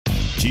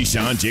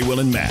Keyshawn, J. Will,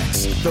 and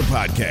Max, the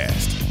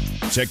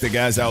podcast. Check the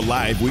guys out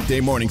live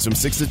weekday mornings from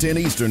 6 to 10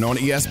 Eastern on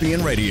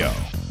ESPN Radio.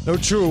 No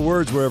truer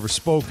words were ever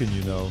spoken,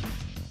 you know.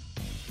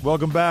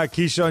 Welcome back.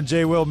 Keyshawn,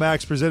 J. Will,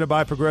 Max, presented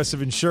by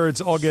Progressive Insurance.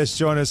 All guests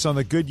join us on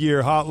the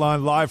Goodyear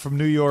Hotline live from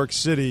New York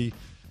City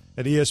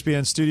at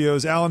ESPN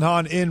Studios. Alan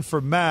Hahn in for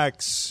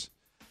Max.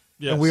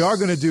 Yes. And we are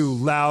going to do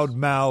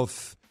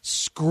loudmouth,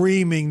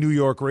 screaming New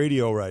York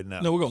radio right now.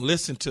 No, we're going to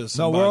listen to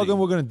somebody. No,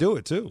 we're going to do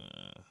it, too.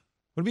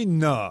 What do you mean,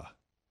 nah?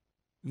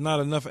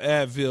 Not enough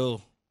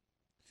Advil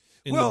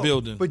in the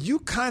building. But you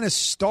kind of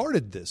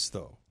started this,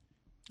 though.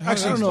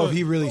 Actually, I don't know if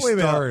he really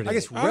started. I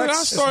guess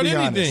Rex started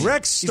anything.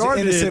 Rex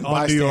started it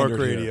on New York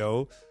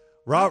radio.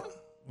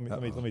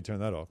 Let me turn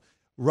that off.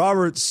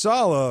 Robert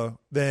Saleh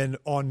then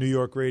on New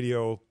York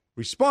radio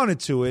responded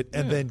to it,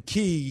 and then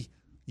Key,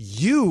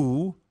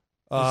 you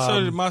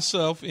inserted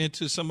myself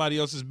into somebody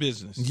else's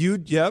business.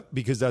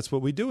 Because that's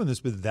what we do in this.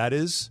 But that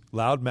is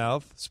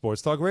loudmouth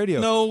sports talk radio.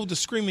 No, the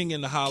screaming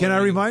in the hollering. Can I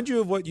remind you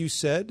of what you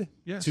said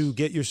to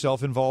get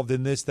yourself involved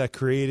in this that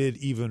created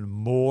even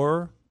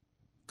more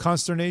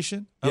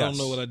consternation? I don't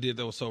know what I did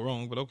that was so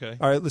wrong, but okay.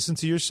 All right, listen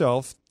to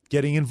yourself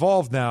getting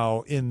involved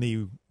now in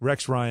the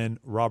Rex Ryan,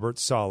 Robert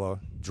Saleh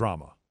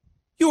drama.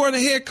 You are the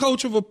head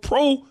coach of a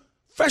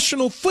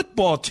professional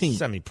football team.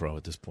 Semi-pro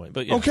at this point,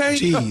 but okay.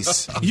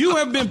 Jeez. You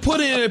have been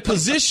put in a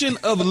position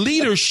of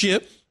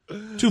leadership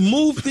to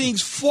move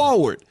things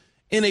forward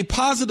in a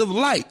positive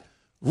light.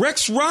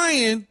 Rex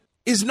Ryan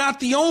is not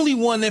the only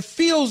one that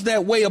feels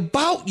that way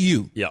about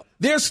you. Yeah.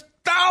 There's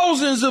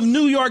thousands of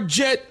New York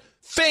Jet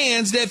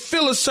fans that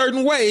feel a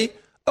certain way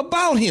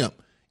about him.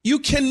 You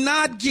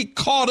cannot get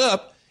caught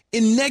up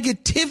in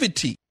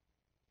negativity.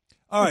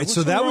 All right,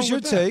 so that was your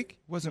take.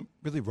 Wasn't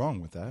really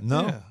wrong with that.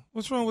 No. Yeah.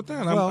 What's wrong with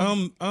that?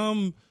 Well,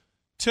 I'm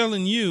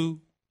telling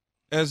you,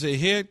 as a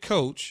head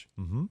coach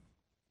and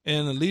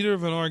a leader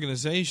of an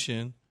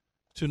organization,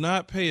 to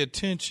not pay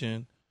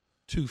attention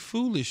to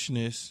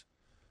foolishness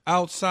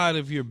outside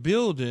of your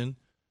building,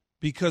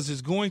 because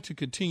it's going to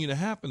continue to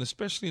happen,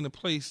 especially in a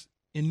place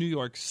in New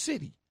York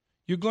City.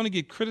 You're going to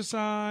get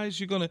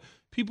criticized.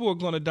 People are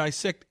going to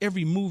dissect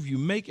every move you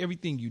make,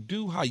 everything you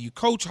do, how you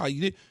coach, how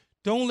you did.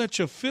 Don't let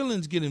your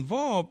feelings get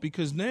involved,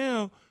 because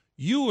now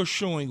you are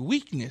showing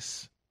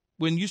weakness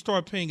when you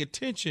start paying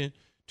attention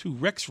to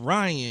Rex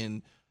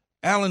Ryan,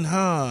 Alan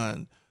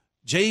Hahn,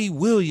 Jay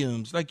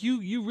Williams. Like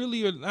you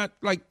really are not,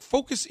 like,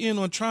 focus in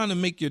on trying to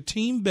make your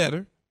team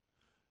better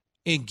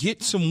and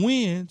get some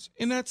wins,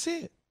 and that's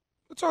it.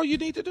 That's all you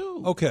need to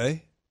do.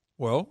 Okay.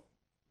 Well,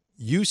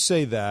 you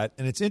say that,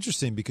 and it's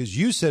interesting because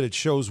you said it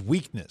shows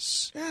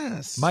weakness.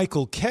 Yes.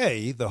 Michael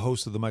Kay, the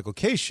host of the Michael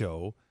Kay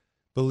Show,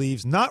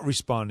 believes not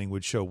responding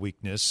would show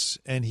weakness,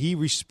 and he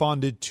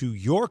responded to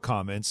your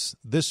comments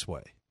this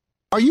way.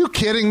 Are you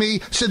kidding me?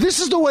 So this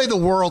is the way the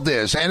world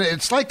is, and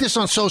it's like this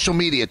on social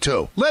media,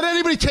 too. Let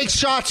anybody take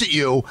shots at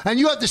you, and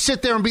you have to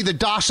sit there and be the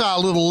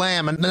docile little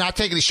lamb and not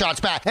take any shots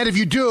back. And if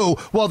you do,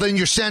 well, then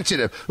you're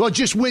sensitive. Well,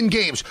 just win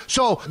games.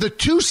 So the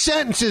 2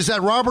 sentences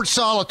that Robert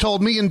Saleh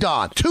told me and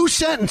Don, 2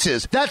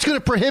 sentences, that's going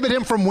to prohibit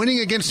him from winning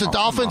against the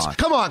Dolphins?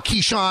 Come on,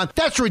 Keyshawn.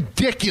 That's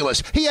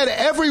ridiculous. He had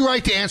every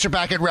right to answer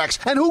back at Rex.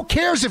 And who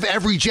cares if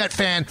every Jet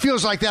fan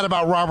feels like that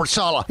about Robert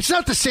Saleh? It's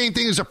not the same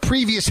thing as a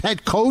previous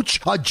head coach,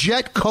 a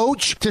Jet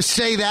coach, to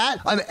say that,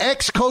 an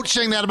ex-coach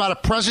saying that about a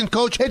present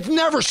coach. It's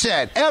never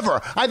said, ever.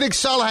 I think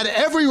Saleh had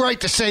every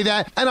right to say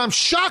that, and I'm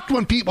shocked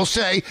when people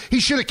say he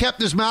should have kept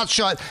his mouth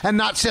shut and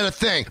not said a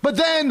thing. But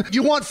then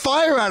you want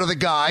fire out of the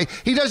guy.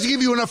 He doesn't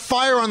give you enough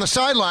fire on the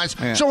sidelines,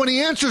 so when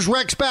he answers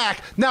Rex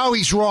back, now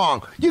he's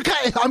wrong. You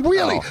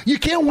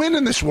can't win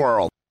in this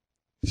world.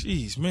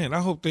 Jeez, man,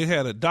 I hope they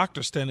had a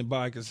doctor standing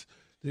by, because,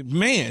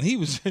 man, he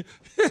was...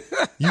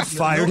 You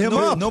fired him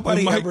up.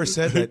 Nobody ever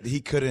said that he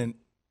couldn't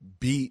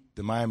beat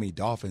the Miami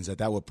Dolphins,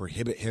 that would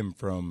prohibit him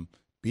from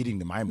beating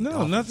the Miami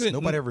Dolphins.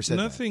 Nobody ever said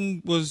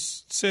nothing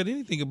was said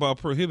anything about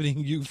prohibiting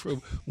you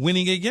from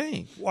winning a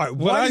game.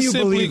 Why do you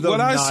believe what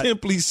I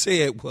simply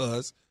said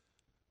was,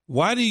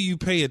 why do you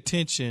pay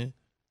attention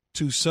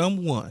to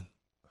someone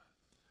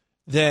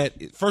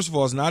that, first of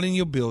all, is not in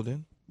your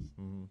building,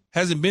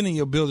 hasn't been in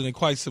your building in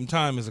quite some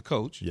time as a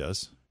coach?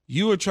 Yes.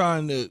 You are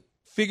trying to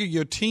figure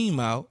your team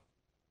out,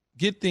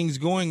 get things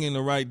going in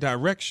the right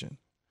direction.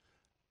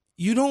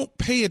 You don't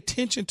pay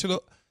attention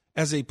to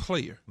as a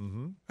player.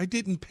 I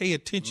didn't pay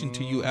attention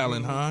to you,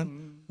 Alan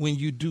Hahn, when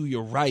you do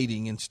your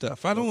writing and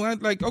stuff.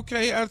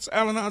 Okay, that's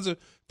Alan Hahn's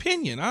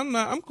opinion.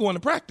 I'm going to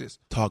practice.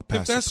 Talk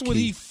past If that's what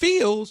he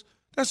feels,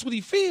 that's what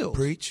he feels.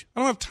 Preach.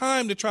 I don't have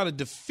time to try to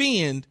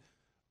defend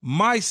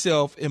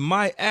myself and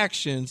my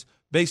actions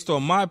based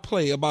on my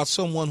play about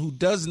someone who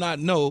does not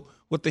know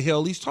what the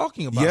hell he's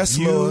talking about. Yes,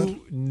 Lord.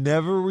 You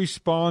never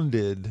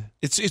responded.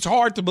 It's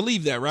hard to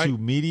believe that, right? To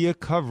media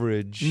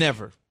coverage.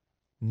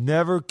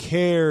 Never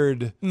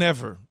cared.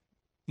 Never.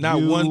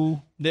 Not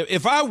one.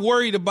 If I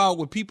worried about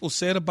what people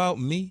said about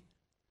me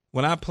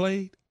when I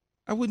played,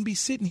 I wouldn't be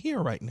sitting here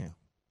right now.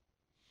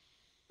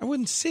 I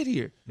wouldn't sit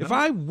here. No. If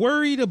I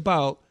worried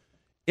about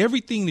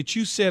everything that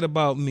you said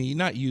about me,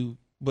 not you,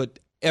 but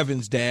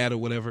Evan's dad or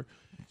whatever,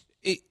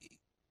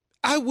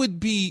 I would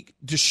be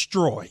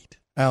destroyed.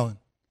 Alan.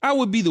 I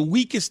would be the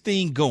weakest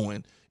thing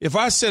going if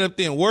I sat up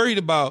there and worried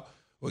about,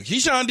 well,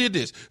 Keyshawn did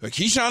this, or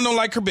Keyshawn don't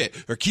like her bet,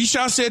 or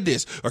Keyshawn said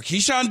this, or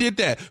Keyshawn did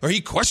that, or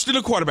he questioned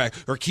the quarterback,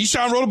 or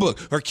Keyshawn wrote a book,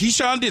 or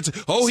Keyshawn did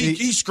this. Oh,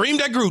 he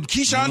screamed at Gruden.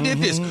 Keyshawn did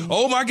this.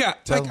 Oh, my God.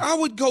 I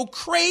would go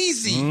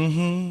crazy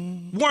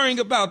worrying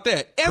about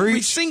that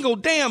every single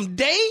damn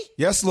day.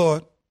 Yes,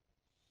 Lord.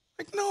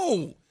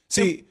 No.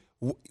 See,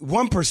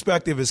 one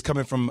perspective is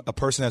coming from a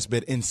person that's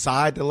been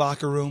inside the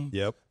locker room.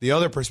 Yep. The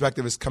other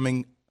perspective is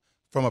coming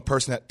from a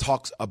person that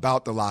talks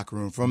about the locker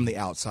room from the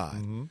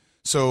outside.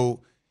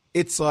 So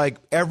it's like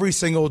every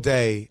single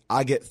day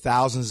I get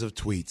thousands of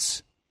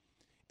tweets.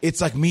 It's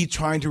like me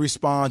trying to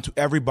respond to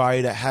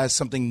everybody that has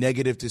something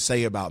negative to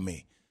say about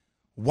me.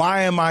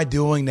 Why am I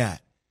doing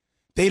that?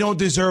 They don't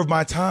deserve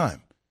my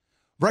time.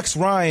 Rex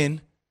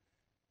Ryan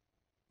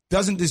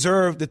doesn't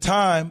deserve the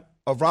time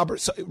of Robert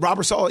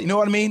Saleh. You know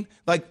what I mean?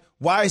 Like,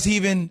 why is he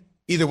even –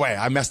 either way,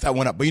 I messed that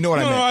one up. But you know what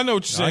I mean? No, I know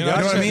what you're saying. You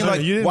know what I mean?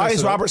 Like, why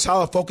is Robert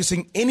Saleh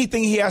focusing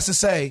anything he has to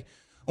say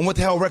on what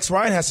the hell Rex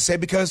Ryan has to say?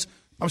 Because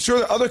I'm sure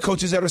there are other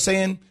coaches that are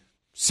saying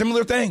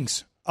similar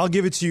things. I'll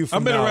give it to you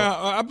from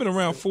I've been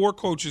around 4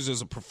 coaches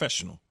as a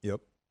professional. Yep.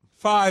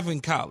 5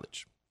 in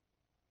college.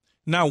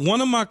 Now,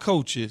 one of my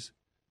coaches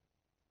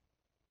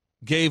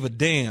gave a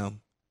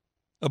damn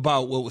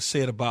about what was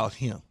said about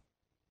him.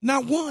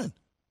 Not one.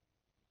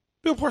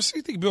 Bill Parcells,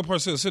 you think Bill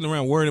Parcells is sitting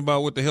around worrying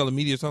about what the hell the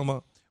media is talking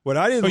about? What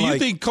I didn't you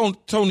think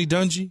Tony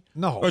Dungy?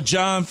 No. Or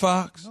John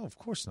Fox? No, of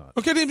course not.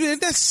 Okay,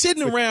 that's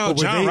sitting around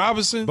John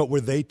Robinson. But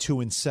were they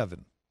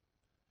 2-7?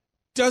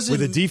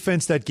 With a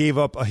defense that gave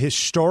up a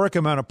historic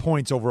amount of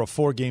points over a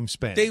 4-game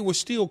span. They were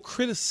still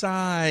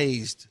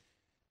criticized.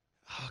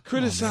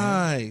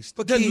 Criticized.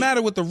 But doesn't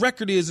matter what the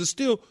record is, it's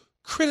still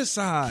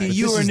criticized.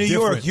 You are in New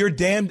York. You're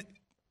damned.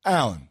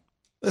 Alan,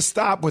 let's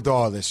stop with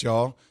all this,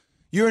 y'all.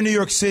 You're in New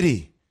York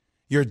City.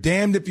 You're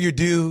damned if you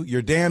do.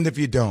 You're damned if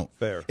you don't.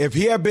 Fair. If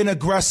he had been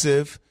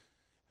aggressive,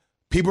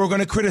 people are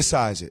going to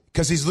criticize it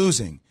because he's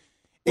losing.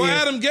 Well,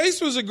 Adam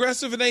Gase was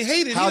aggressive and they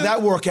hated him. How'd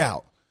that work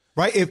out?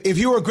 Right? If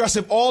you were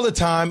aggressive all the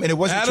time and it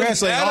wasn't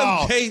translating,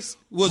 Gase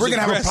was we're going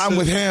to have a problem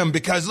with him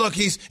because, look,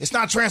 it's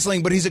not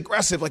translating, but he's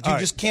aggressive. Like, you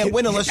just can't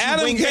win unless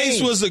you win games. Adam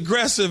Gase was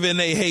aggressive and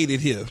they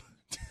hated him.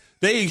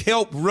 They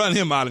helped run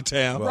him out of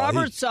town. Well,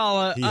 Robert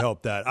Saleh. He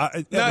helped that.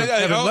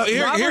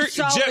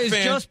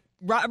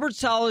 Robert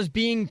Saleh is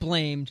being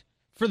blamed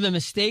for the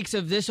mistakes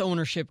of this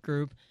ownership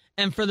group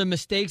and for the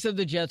mistakes of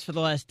the Jets for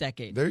the last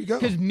decade. There you go.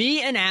 Because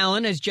me and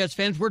Alan, as Jets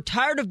fans, we're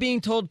tired of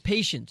being told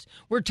patience.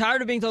 We're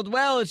tired of being told,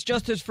 well, it's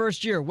just his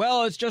first year.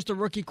 Well, it's just a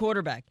rookie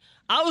quarterback.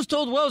 I was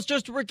told, well, it's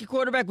just a rookie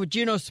quarterback with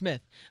Geno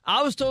Smith.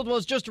 I was told, well,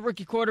 it's just a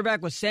rookie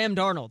quarterback with Sam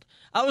Darnold.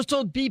 I was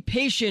told, be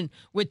patient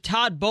with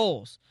Todd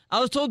Bowles. I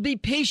was told, be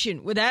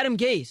patient with Adam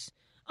Gase.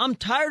 I'm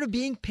tired of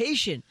being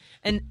patient.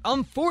 And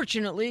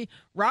unfortunately,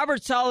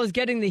 Robert Saleh is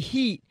getting the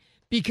heat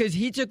because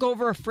he took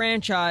over a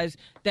franchise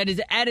that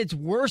is at its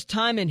worst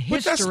time in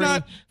history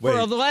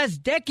for the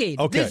last decade.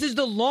 Okay. This is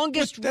the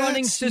longest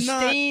running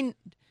sustained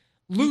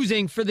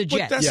losing for the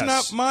Jets. But that's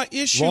not my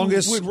issue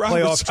Longest with Robert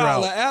playoff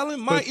Saleh, drought.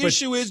 Allen. My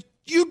issue is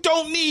you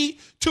don't need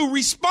to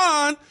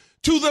respond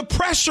to the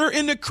pressure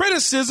and the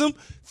criticism.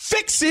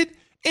 Fix it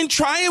and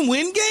try and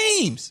win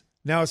games.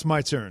 Now it's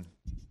my turn.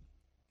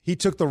 He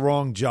took the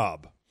wrong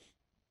job.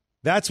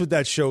 That's what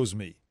that shows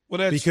me. Well,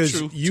 that's because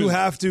true. You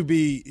have to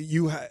be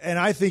and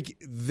I think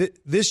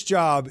this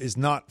job is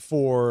not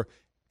for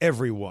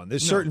everyone.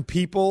 There's certain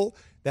people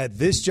that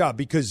this job,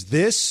 because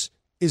this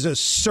is a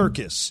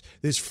circus.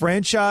 This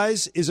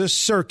franchise is a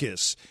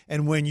circus.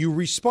 And when you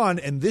respond,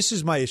 and this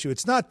is my issue,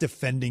 it's not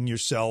defending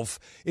yourself.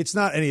 It's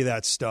not any of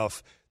that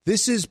stuff.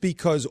 This is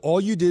because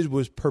all you did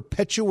was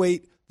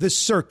perpetuate the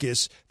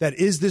circus that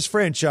is this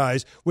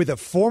franchise with a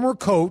former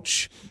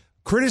coach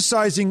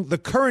criticizing the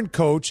current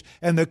coach,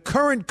 and the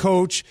current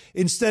coach,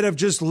 instead of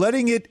just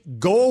letting it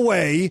go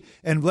away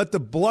and let the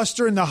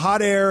bluster and the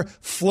hot air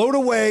float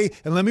away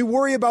and let me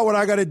worry about what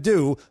I got to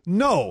do,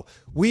 no,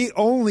 we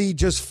only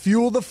just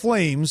fuel the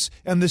flames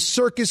and the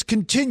circus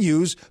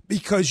continues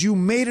because you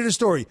made it a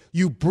story.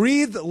 You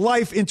breathed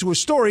life into a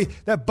story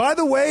that, by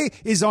the way,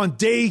 is on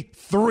day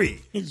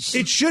 3.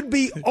 It should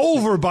be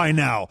over by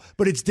now,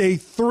 but it's day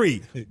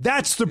 3.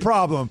 That's the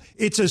problem.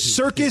 It's a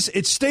circus.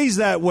 It stays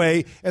that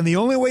way, and the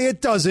only way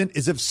it doesn't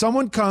is if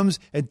someone comes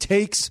and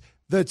takes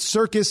the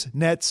circus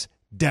nets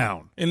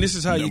down. And this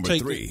is how you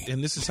take three.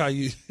 And this is how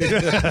you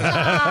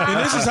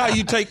and this is how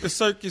you take the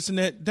circus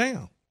net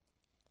down.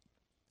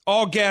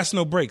 All gas,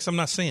 no brakes. I'm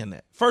not saying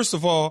that. First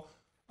of all,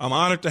 I'm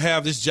honored to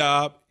have this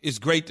job. It's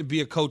great to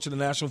be a coach in the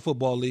National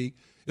Football League.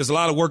 There's a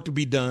lot of work to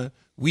be done.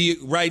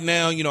 Right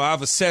now,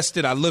 I've assessed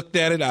it. I looked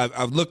at it.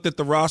 I've looked at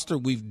the roster.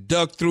 We've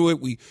dug through it.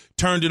 We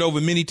turned it over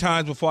many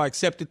times before I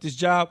accepted this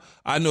job.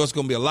 I know it's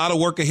going to be a lot of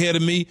work ahead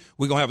of me.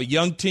 We're going to have a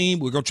young team.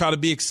 We're going to try to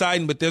be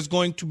exciting, but there's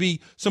going to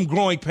be some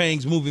growing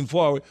pains moving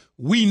forward.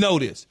 We know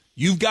this.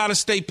 You've got to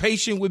stay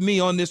patient with me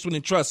on this one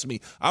and trust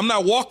me. I'm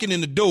not walking in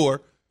the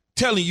door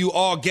telling you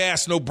all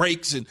gas, no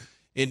brakes, and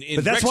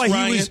But that's why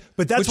he was.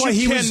 But that's why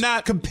he was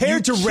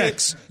compared to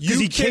Rex, because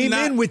he came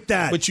in with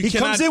that. But he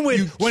comes in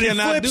with when it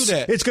flips,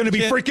 it's going to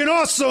be freaking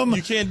awesome.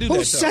 You can't do that.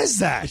 Who says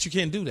that? But you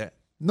can't do that.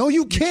 No,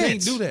 you can't. You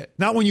can't do that.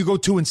 Not when you go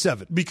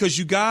 2-7. Because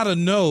you got to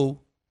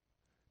know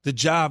the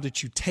job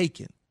that you're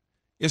taking.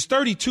 It's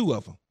 32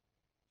 of them.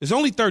 There's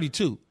only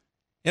 32,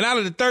 and out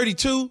of the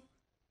 32,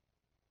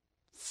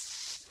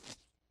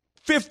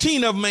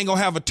 15 of them ain't gonna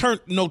have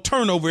no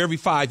turnover every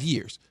 5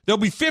 years. There'll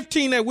be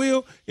 15 that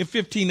will and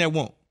 15 that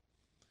won't.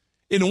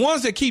 And the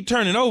ones that keep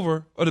turning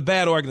over are the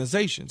bad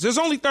organizations. There's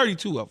only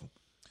 32 of them.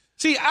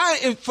 See,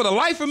 for the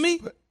life of me,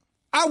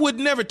 I would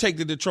never take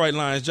the Detroit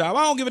Lions job.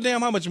 I don't give a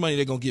damn how much money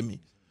they're gonna give me,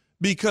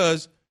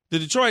 because the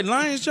Detroit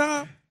Lions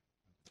job,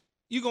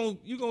 you're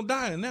gonna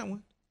die in that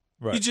one.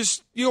 Right.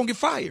 You're gonna get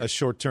fired. That's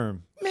short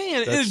term.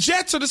 Man, and the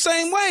Jets are the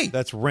same way.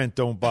 That's rent,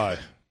 don't buy.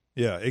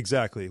 Yeah,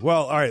 exactly.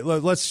 Well, all right,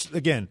 let's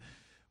again.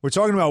 We're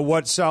talking about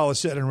what Saleh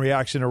said in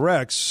reaction to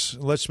Rex.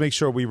 Let's make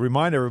sure we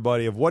remind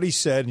everybody of what he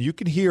said, and you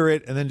can hear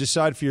it and then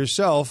decide for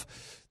yourself.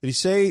 Did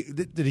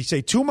he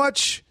say too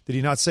much? Did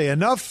he not say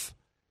enough?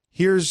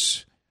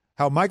 Here's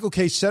how Michael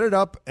Kay set it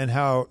up and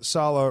how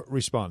Saleh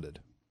responded.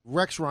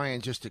 Rex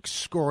Ryan just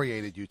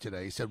excoriated you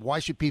today. He said, why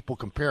should people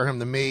compare him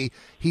to me?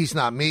 He's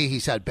not me.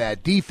 He's had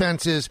bad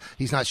defenses.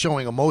 He's not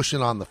showing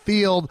emotion on the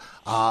field.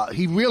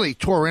 He really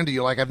tore into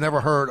you like I've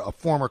never heard a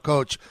former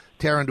coach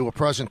tear into a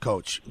present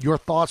coach. Your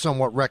thoughts on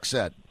what Rex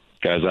said?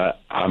 Guys,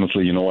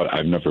 honestly, you know what?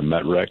 I've never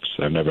met Rex.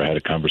 I've never had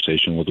a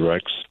conversation with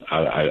Rex.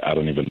 I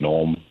don't even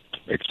know him,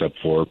 except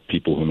for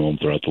people who know him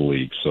throughout the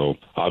league. So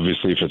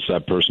obviously, if it's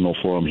that personal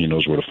for him, he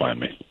knows where to find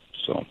me.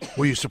 So,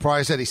 were you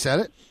surprised that he said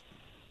it?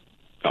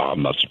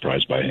 I'm not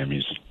surprised by him.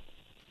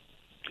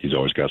 He's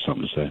always got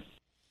something to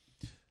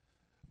say.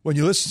 When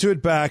you listen to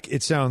it back,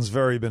 it sounds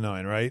very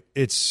benign, right?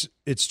 It's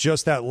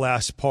just that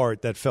last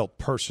part that felt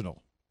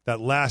personal. That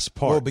last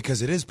part. Well,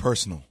 because it is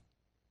personal.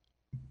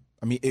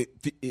 I mean,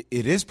 it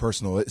is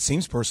personal. It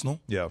seems personal.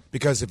 Yeah.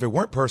 Because if it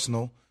weren't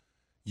personal,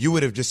 you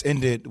would have just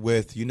ended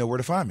with, you know where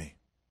to find me.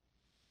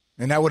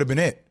 And that would have been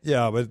it.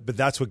 Yeah, but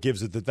that's what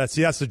gives it. That's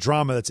the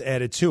drama that's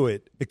added to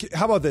it.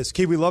 How about this?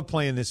 Key, we love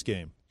playing this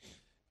game.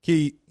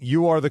 Key,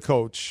 you are the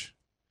coach.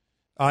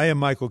 I am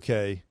Michael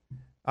Kay.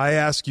 I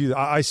ask you,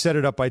 I set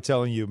it up by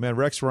telling you, man,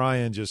 Rex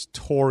Ryan just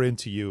tore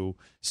into you,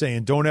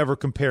 saying, don't ever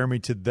compare me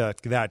to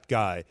that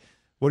guy.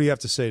 What do you have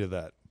to say to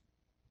that?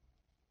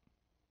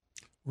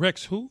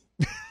 Rex who?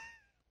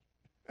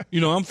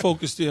 I'm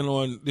focused in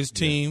on this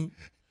team,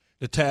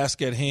 the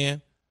task at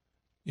hand.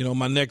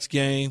 My next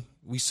game,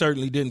 we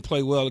certainly didn't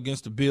play well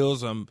against the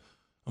Bills. I'm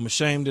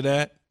ashamed of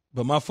that.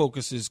 But my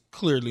focus is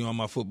clearly on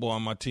my football,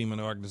 on my team and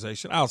the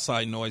organization.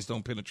 Outside noise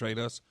don't penetrate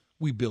us.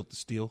 We built the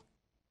steel.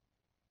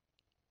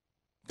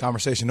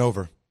 Conversation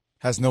over.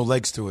 Has no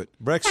legs to it.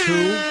 Rex who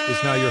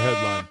is now your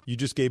headline. You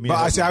just gave me.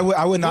 But I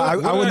would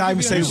not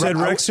even say. You said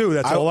Rex who.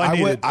 That's all I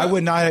needed. I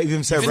would not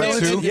even say Rex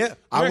who. Yeah,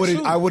 I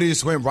would have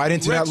just went right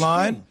into that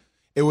line. Who?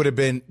 It would have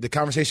been, the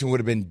conversation would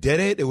have been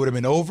dead. It would have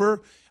been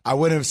over. I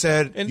wouldn't have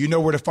said, you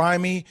know where to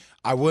find me.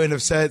 I wouldn't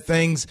have said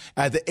things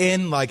at the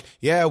end like,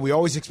 yeah, we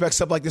always expect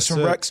stuff like this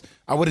from Rex.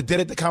 I would have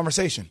dead the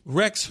conversation.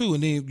 Rex who?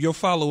 And then your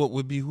follow-up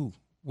would be who?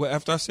 Well,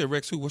 after I said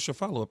Rex who, what's your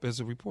follow-up as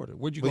a reporter?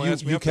 What'd you going to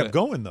ask me? You kept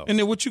going, though. And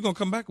then what you going to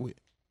come back with?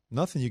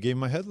 Nothing. You gave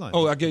me my headline.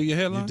 Oh, I gave you a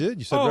headline? You did.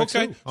 You said Rex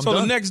okay. who. So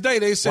done. The next day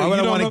they say, why would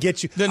you I want to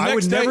get you? I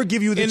would never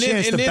give you the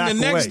chance to back away. And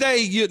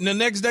then the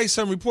next day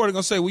some reporter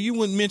going to say, well, you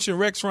wouldn't mention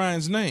Rex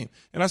Ryan's name.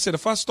 And I said,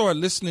 if I start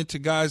listening to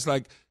guys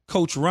like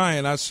Coach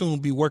Ryan, I'd soon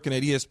be working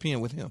at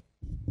ESPN with him.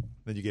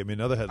 Then you gave me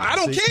another headline. I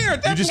don't care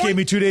at that You just point, gave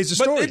me 2 days of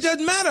stories. But it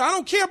doesn't matter. I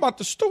don't care about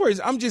the stories.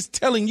 I'm just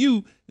telling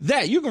you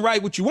that. You can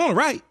write what you want to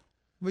write.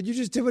 But you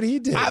just did what he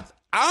did.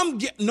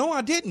 No,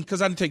 I didn't,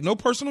 because I didn't take no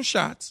personal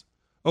shots.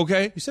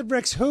 Okay? You said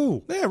Rex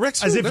who? Yeah,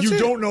 Rex who. As if That's you it.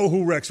 don't know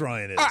who Rex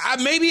Ryan is.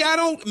 Maybe I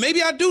don't.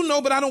 Maybe I do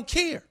know, but I don't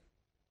care.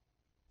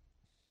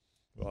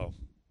 Well,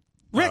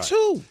 Rex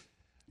who?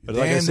 But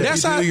like I said,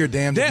 that's how you're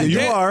damned.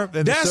 You are.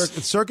 And the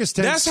circus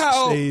tent That's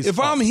how. stays If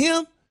up. I'm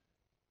him,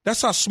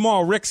 that's how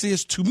small Rex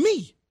is to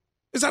me.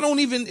 Is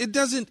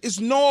it's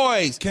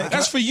noise.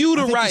 That's for you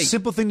to write. The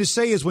simple thing to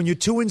say is when you're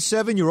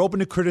 2-7, you're open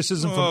to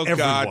criticism from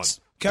everyone. God.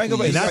 Can I go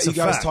back? And that's you a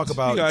guys fact. talk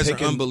about You guys are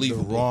taking the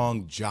unbelievable.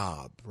 wrong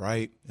job,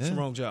 right? It's the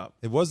wrong job.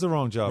 It was the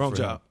wrong job. Wrong for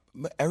job.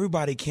 him. But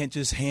everybody can't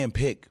just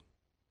handpick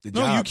the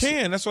No, jobs. you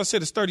can. That's why I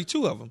said it's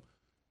 32 of them.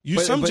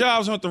 But- Some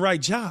jobs aren't the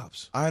right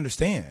jobs. I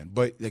understand,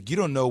 but you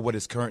don't know what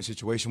his current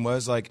situation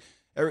was.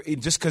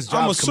 Just because jobs I'm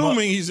come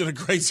assuming up, he's in a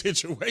great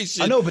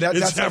situation. I know, but in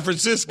that's San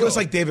Francisco. Well, it's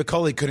like David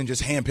Culley couldn't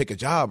just handpick a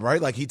job,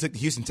 right? Like he took the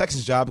Houston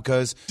Texans job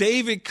because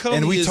David Culley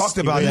and we is talked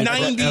about that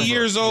 90 forever.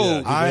 years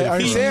old. I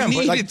understand.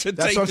 He but needed to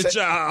that's take what I'm the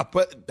saying. job.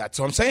 But that's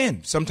what I'm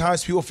saying.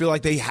 Sometimes people feel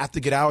like they have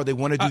to get out or they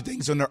want to do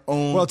things on their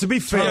own. Well, to be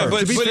fair, Yeah,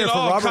 but fair in for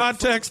all Robert,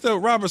 context, though,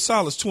 Robert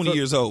Saleh is 20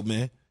 years old,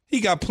 man.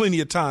 He got plenty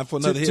of time for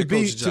another head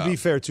coach job. To be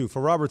fair, too,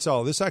 for Robert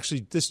Saleh,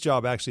 this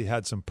job actually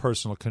had some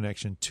personal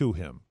connection to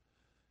him.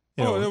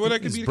 That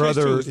could his be the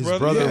brother, case too. his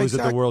brother Yeah, was at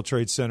the exactly. World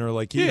Trade Center.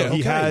 Like, he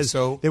okay, has.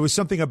 so- There was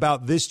something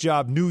about this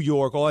job, New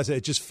York. All I said,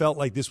 it just felt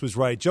like this was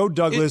right. Joe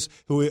Douglas,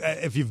 who,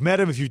 if you've met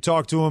him, if you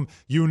talk to him,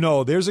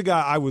 there's a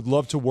guy I would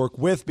love to work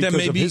with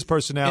because of his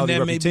personality,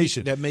 and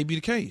reputation. That may be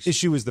the case.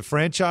 Issue is the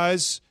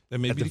franchise That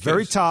may at be the the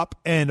very case. top,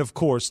 and of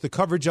course the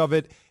coverage of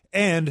it.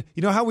 And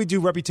you know how we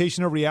do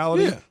reputation or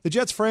reality? Yeah. The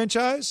Jets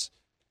franchise.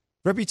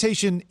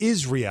 Reputation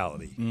is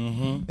reality.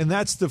 Mm-hmm. And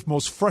that's the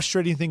most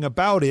frustrating thing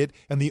about it.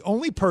 And the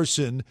only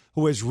person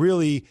who has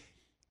really,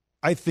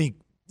 I think,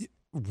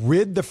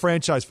 rid the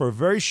franchise for a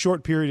very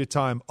short period of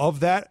time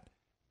of that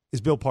is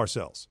Bill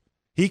Parcells.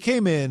 He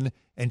came in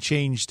and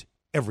changed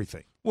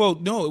everything. Well,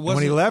 no, it wasn't. And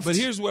when he left, but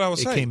here's what I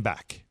was saying. It came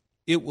back.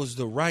 It was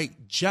the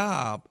right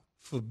job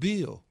for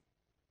Bill.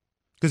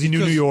 Because he knew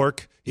New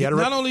York. He had a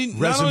resume.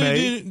 Not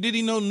only did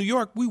he know New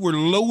York, we were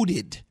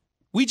loaded.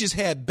 We just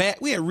had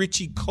we had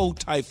Richie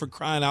Kotite for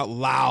crying out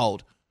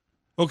loud.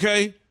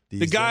 Okay?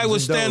 The guy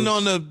was standing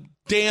on the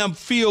damn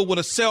field with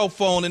a cell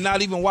phone and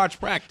not even watch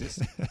practice.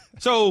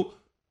 So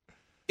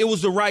it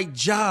was the right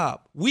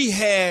job. We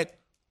had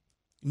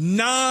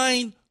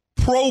 9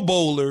 Pro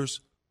Bowlers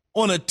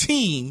on a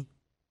team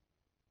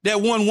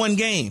that won one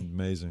game.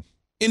 Amazing.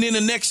 And then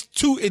the next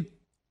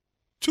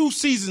 2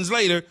 seasons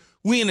later,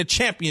 we in a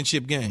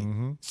championship game.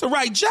 Mm-hmm. It's the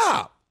right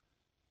job.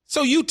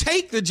 So you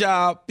take the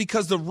job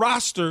because the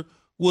roster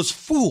was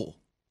full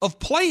of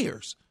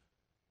players.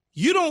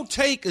 You don't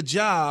take a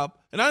job,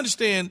 and I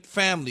understand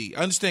family,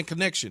 I understand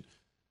connection.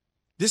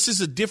 This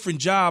is a different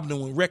job than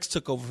when Rex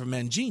took over from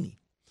Mangini.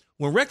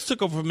 When Rex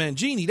took over from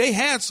Mangini, they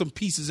had some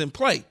pieces in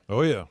play.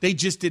 Oh, yeah. They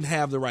just didn't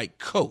have the right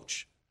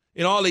coach.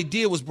 And all they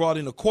did was brought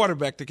in a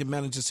quarterback that can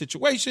manage the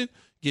situation,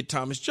 get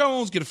Thomas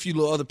Jones, get a few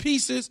little other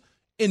pieces,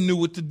 and knew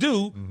what to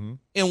do,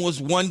 and was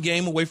one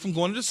game away from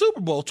going to the Super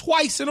Bowl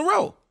twice in a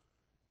row.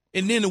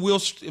 And then the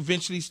wheels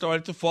eventually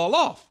started to fall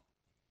off.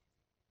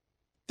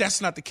 That's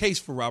not the case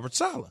for Robert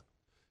Saleh.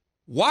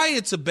 Why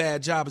it's a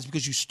bad job is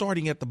because you're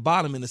starting at the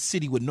bottom in a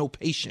city with no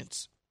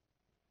patience.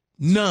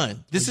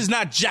 None. This is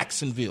not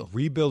Jacksonville.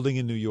 Rebuilding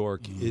in New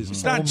York is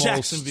It's not almost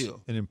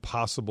Jacksonville. an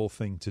impossible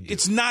thing to do.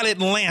 It's not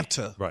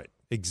Atlanta. Right.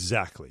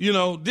 Exactly.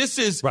 This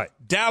is Right.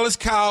 Dallas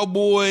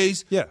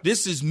Cowboys. Yeah.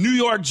 This is New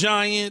York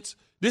Giants.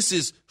 This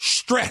is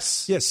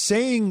stress. Yeah,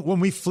 saying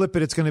when we flip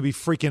it, it's going to be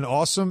freaking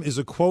awesome is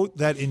a quote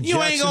that in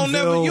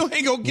Jacksonville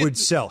would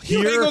sell.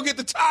 You ain't gonna get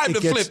the time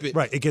to flip it.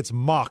 Right, it gets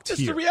mocked That's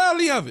here. the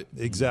reality of it.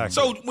 Exactly.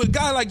 So with a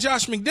guy like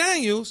Josh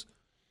McDaniels,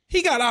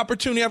 he got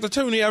opportunity after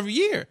opportunity every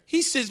year.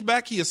 He sits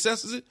back, he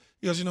assesses it.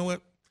 He goes, you know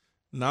what?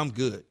 No, I'm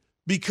good.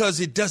 Because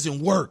it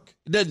doesn't work.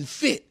 It doesn't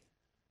fit.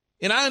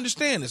 And I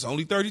understand there's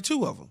only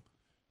 32 of them.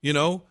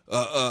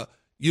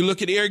 You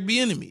look at Eric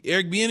Bieniemy.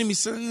 Eric Bieniemy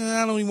said,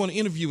 I don't even want to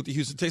interview with the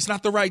Houston Texans. It's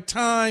not the right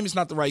time. It's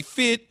not the right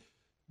fit.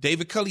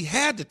 David Culley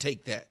had to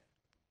take that.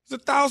 He's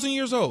 1,000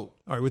 years old.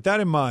 All right, with that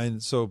in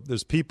mind, so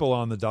there's people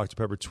on the Dr.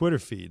 Pepper Twitter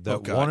feed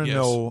that want to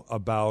know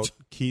about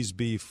Key's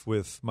beef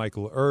with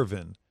Michael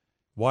Irvin,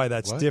 why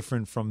that's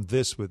different from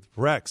this with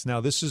Rex. Now,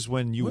 this is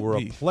when you were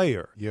a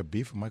player. You have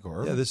beef with Michael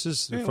Irvin? Yeah, this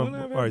is Yeah, from.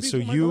 when have I All right, beef so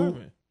with Michael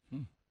Irvin?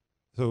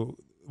 so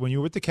when you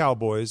were with the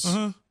Cowboys,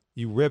 Uh-huh.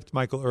 you ripped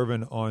Michael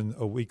Irvin on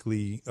a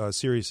weekly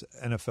Sirius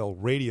NFL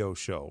radio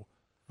show.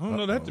 I don't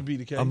know that to be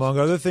the case. Among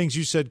other things,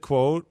 you said,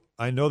 quote,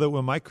 I know that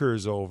when my career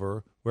is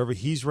over, wherever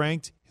he's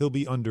ranked, he'll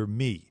be under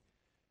me.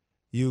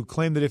 You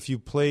claim that if you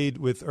played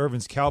with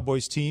Irvin's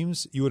Cowboys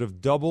teams, you would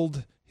have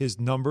doubled his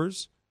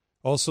numbers.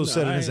 Also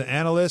said it as an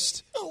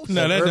analyst.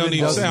 No, that don't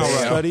even sound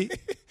right. Study.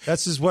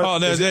 That's just what. Oh,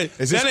 no, is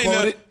this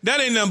quoted? That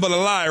ain't nothing but a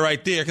lie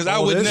right there, because I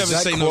would this- never is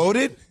that say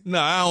quoted? no.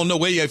 I don't know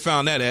where you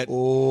found that at.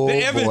 Oh,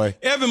 boy.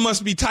 Evan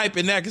must be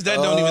typing that, because that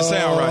don't even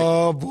sound right.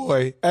 Oh,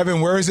 boy.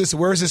 Evan, where is this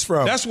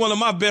from? That's one of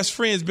my best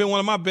friends, been one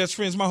of my best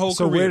friends my whole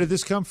So career. where did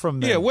this come from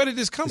then? Yeah, where did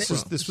this come from?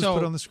 This was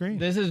put on the screen.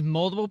 This is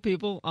multiple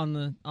people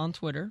on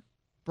Twitter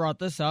brought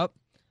this up,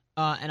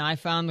 and I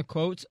found the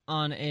quotes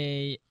on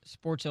a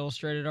Sports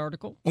Illustrated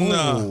article.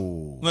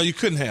 No, you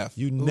couldn't have.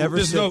 You never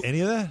There's said no-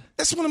 any of that?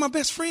 That's one of my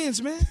best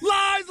friends, man.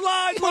 Lies.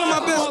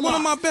 One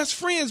of my best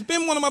friends.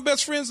 Been one of my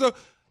best friends the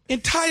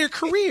entire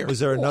career. Was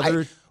there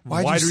another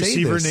why'd you wide say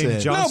receiver this named then?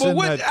 No, Johnson? but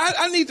what that-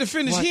 I need to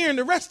finish hearing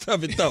the rest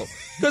of it, though,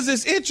 because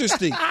it's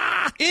interesting.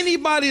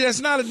 Anybody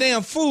that's not a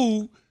damn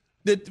fool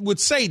that would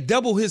say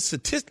double his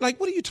statistics, like,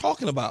 what are you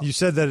talking about? you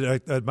said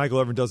that Michael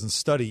Irvin doesn't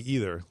study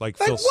either. Like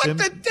Like, Phil what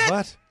Simms.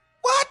 the-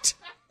 What?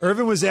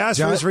 Irvin was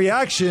asked for his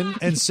reaction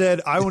and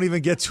said, I won't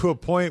even get to a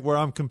point where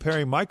I'm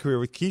comparing my career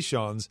with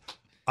Keyshawn's.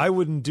 I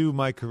wouldn't do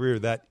my career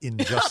that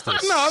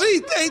injustice. No,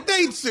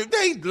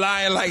 they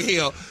lying like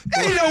hell.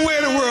 They ain't nowhere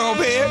in the world,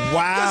 man.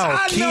 Wow,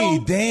 'Cause I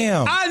know,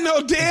 damn. I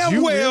know damn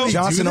You well. really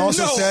Johnson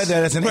also No. said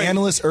that as an Wait.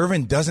 analyst,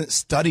 Irvin doesn't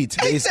study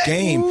today's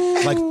game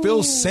like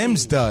Phil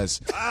Simms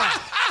does.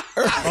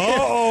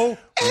 Uh-oh.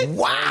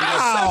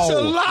 Wow. Such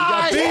a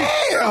lie.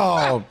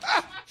 Damn.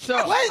 So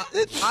Wait,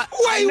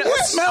 I know-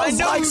 what smells I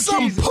know like who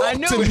some Keith's- poop I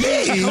know to who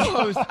Keith's me?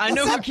 co-host- I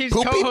know What's who that, Keith's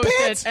poopy co-host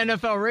pits? at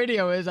NFL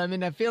Radio is. I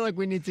mean, I feel like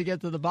we need to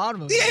get to the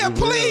bottom of it. Yeah,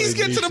 please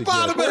get to the need to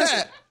bottom get- of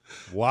that.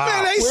 Wow.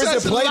 Man, they Where's the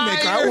such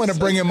playmaker? I liars. want to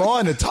bring him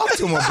on to talk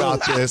to him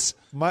about this.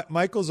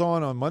 Michael's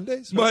on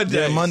Mondays?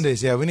 Yeah,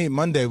 Mondays. Yeah, we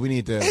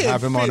need to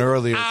have him on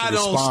earlier to I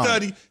respond. don't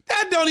study.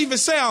 That don't even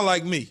sound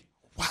like me.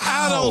 Wow.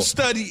 I don't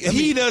study.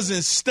 He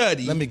doesn't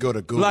study. Let me go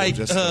to Google like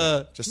just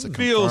to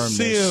Phil confirm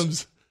Sims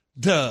this.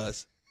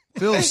 does.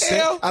 Phil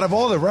Sims. Out of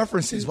all the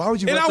references, why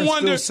would you reference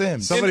Phil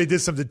Sims? Somebody did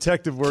some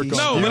detective work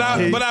on but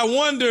I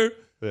wonder.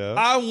 Yeah.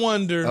 I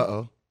wonder.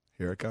 Uh-oh.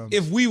 Here it comes.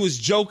 If we was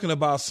joking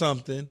about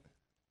something,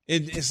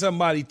 and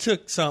somebody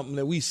took something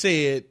that we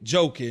said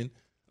joking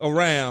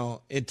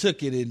around and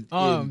took it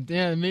and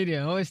the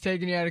media always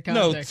taking you out of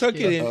context. took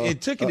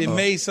it and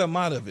made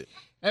something out of it.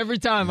 Every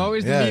time,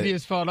 always the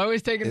media's fault.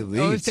 Always taking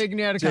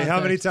you out of context. How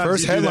many times?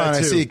 First headline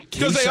I see.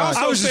 Because they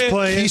also said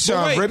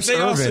Keyshawn rips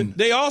Irvin.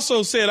 They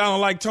also said I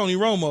don't like Tony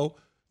Romo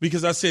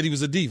because I said he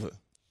was a diva.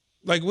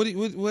 Like what are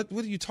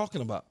you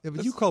talking about? Yeah,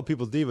 but you call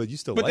people diva, you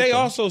still. But like they them.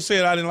 also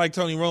said I didn't like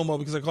Tony Romo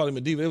because I called him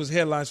a diva. It was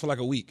headlines for like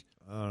a week.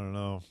 I don't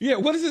know. Yeah,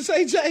 what does it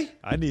say, Jay?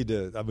 We need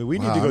to go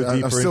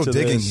deeper. I'm still into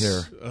digging this.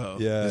 here. Yeah,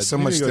 there's so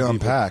much to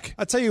unpack.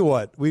 I'll tell you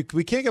what, we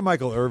can't get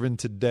Michael Irvin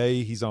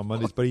today. He's on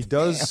Mondays, but he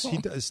does.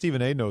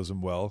 Stephen A. knows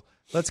him well.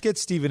 Let's get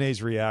Stephen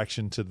A.'s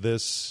reaction to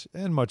this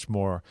and much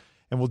more,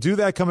 and we'll do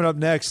that coming up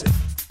next.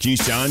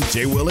 Keyshawn,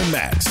 J. Will, and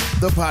Max,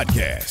 the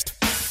podcast.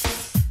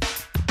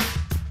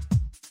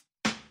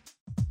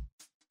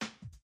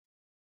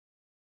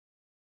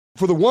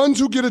 For the ones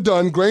who get it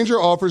done, Grainger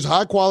offers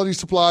high-quality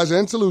supplies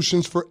and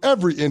solutions for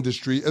every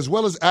industry, as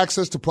well as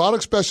access to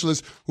product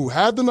specialists who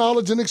have the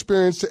knowledge and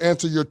experience to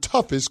answer your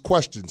toughest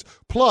questions.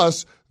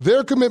 Plus,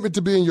 their commitment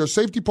to being your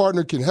safety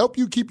partner can help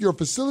you keep your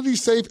facility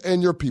safe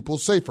and your people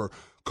safer.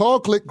 Call,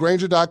 click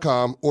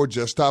Grainger.com, or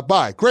just stop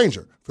by.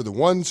 Grainger, for the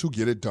ones who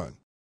get it done.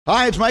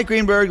 Hi, it's Mike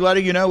Greenberg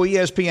letting you know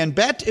ESPN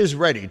Bet is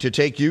ready to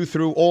take you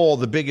through all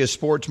the biggest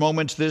sports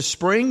moments this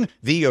spring.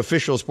 The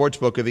official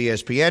sportsbook of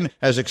ESPN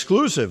has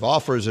exclusive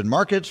offers and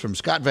markets from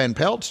Scott Van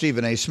Pelt,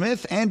 Stephen A.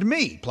 Smith, and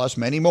me, plus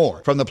many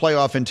more. From the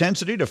playoff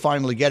intensity to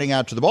finally getting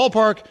out to the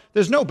ballpark,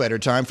 there's no better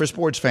time for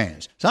sports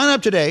fans. Sign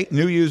up today.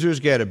 New users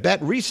get a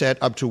bet reset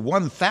up to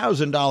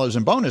 $1,000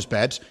 in bonus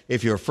bets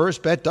if your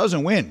first bet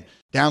doesn't win.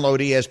 Download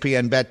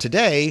ESPN Bet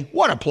today.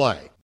 What a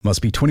play. Must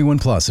be 21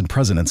 plus and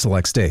present in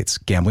select states.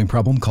 Gambling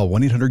problem? Call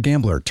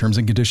 1-800-GAMBLER. Terms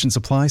and conditions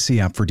apply. See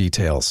app for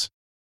details.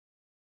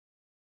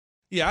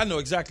 Yeah, I know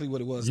exactly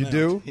what it was. You now.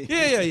 do?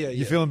 Yeah.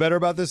 You feeling better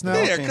about this now?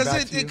 Yeah,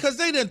 because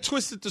they done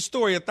twisted the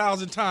story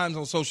 1,000 times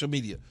on social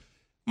media.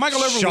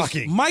 Michael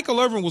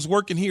Irvin was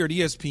working here at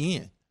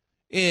ESPN,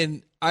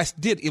 and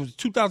it was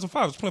 2005.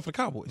 I was playing for the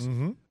Cowboys.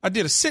 Mm-hmm. I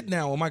did a sit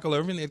down with Michael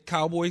Irvin at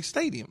Cowboy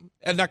Stadium,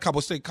 not Cowboy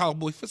Stadium,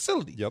 Cowboy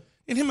facility. Yep.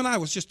 And him and I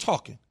was just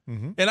talking,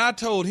 and I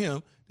told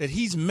him that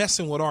he's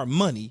messing with our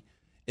money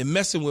and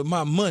messing with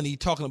my money,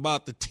 talking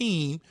about the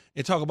team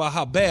and talking about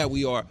how bad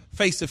we are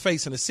face to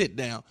face in a sit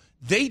down.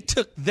 They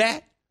took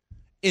that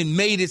and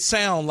made it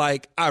sound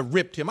like I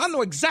ripped him. I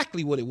know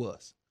exactly what it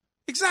was.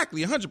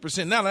 Exactly,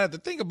 100%. Now that I have to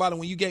think about it,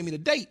 when you gave me the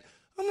date,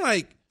 I'm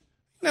like,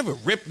 never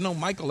ripped no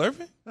Michael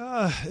Irvin.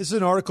 This is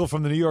an article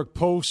from the New York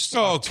Post,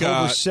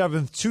 October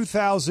 7th,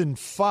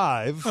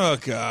 2005. Oh,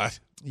 God.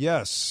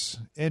 Yes.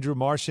 Andrew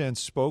Marchand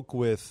spoke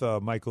with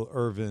Michael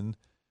Irvin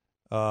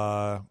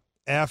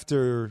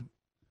after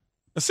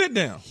a sit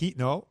down.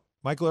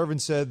 Michael Irvin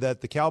said that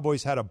the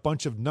Cowboys had a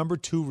bunch of number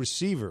 2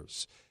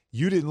 receivers.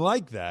 You didn't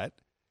like that,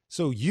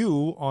 so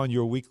you, on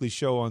your weekly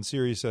show on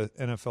Sirius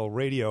NFL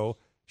Radio,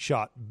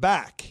 shot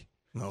back,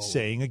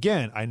 saying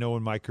again, I know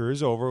when my career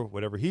is over,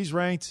 whatever he's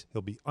ranked,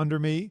 he'll be under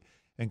me,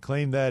 and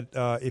claimed that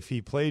if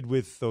he played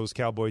with those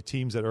Cowboy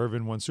teams that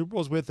Irvin won Super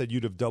Bowls with, that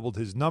you'd have doubled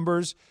his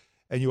numbers.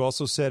 And you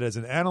also said as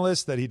an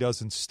analyst that he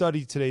doesn't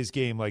study today's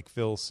game like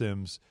Phil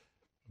Sims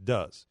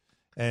does.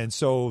 And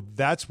so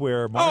that's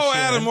where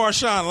Adam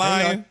Marchand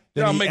lying.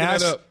 Y'all making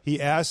that up.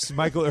 He asked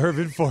Michael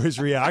Irvin for his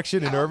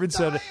reaction, and Irvin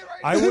said,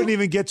 I wouldn't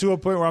even get to a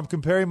point where I'm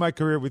comparing my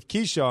career with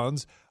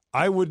Keyshawn's.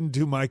 I wouldn't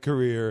do my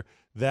career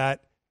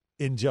that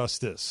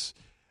injustice.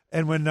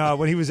 And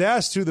when he was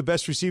asked who the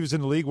best receivers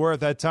in the league were at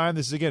that time,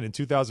 this is again in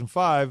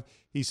 2005,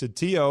 he said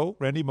T.O.,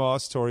 Randy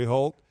Moss, Torrey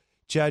Holt,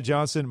 Chad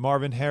Johnson,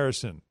 Marvin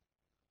Harrison.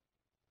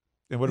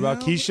 And what about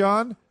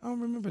Keyshawn? I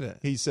don't remember that.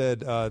 He said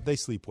they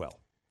sleep well.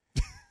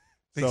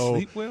 They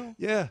sleep well?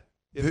 Yeah.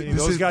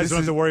 Those guys don't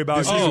have to worry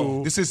about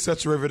you. This is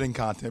such riveting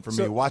content for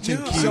me.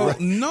 Watching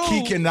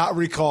Key cannot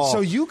recall.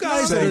 So you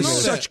guys are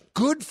such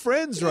good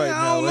friends right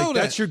now. I don't know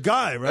that's your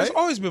guy, right? That's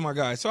always been my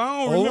guy. So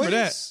I don't remember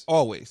that.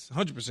 Always.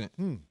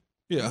 100%.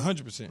 Yeah,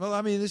 100%. Well,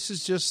 I mean, this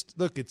is just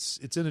look.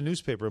 It's in a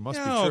newspaper. It must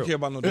be true. I don't care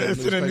about no damn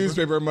newspaper. It's in a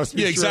newspaper. It must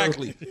be true.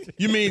 Exactly.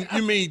 You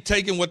mean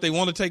taking what they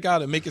want to take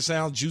out and make it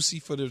sound juicy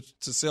to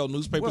sell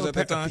newspapers at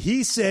that time?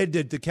 He said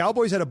that the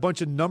Cowboys had a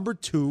bunch of number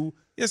 2.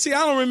 Yeah, see,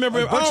 I don't remember.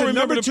 A bunch of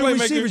number 2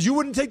 receivers. You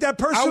wouldn't take that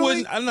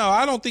personally.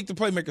 I don't think the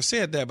playmaker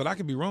said that, but I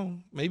could be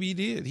wrong. Maybe he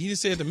did. He didn't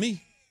say it to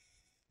me.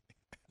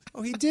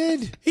 Oh, he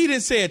did. He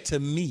didn't say it to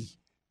me.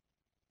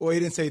 Well,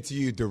 he didn't say it to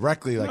you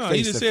directly,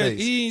 face to face.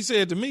 He didn't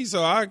say it to me.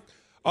 So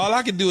all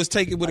I can do is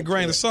take it with a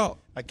grain of salt.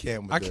 I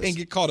can't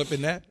get caught up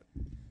in that.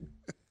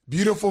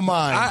 Beautiful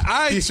mind.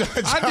 I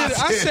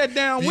sat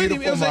down with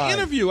him. It was an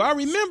interview. I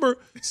remember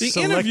the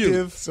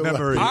interview.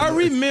 Memory. I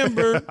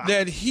remember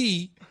that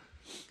he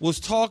was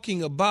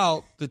talking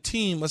about the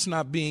team us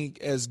not being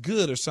as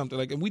good or something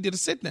like that. And we did a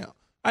sit down.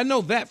 I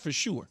know that for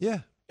sure. Yeah.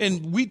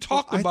 And we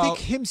talked about. I think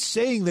him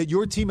saying that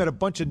your team had a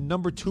bunch of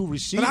number 2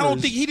 receivers. But I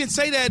don't think he didn't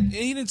say that.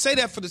 He didn't say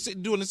that for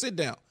doing the sit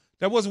down.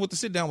 That wasn't what the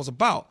sit down was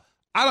about.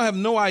 I don't have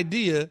no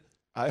idea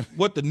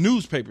what the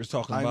newspaper's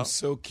talking about. I'm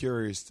so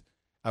curious.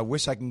 I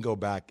wish I can go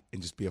back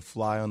and just be a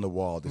fly on the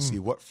wall to see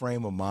what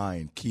frame of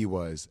mind Key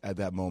was at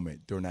that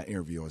moment during that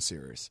interview on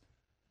Sirius.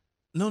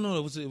 No,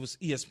 it was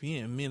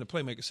ESPN. Me and the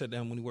playmaker sat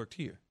down when he worked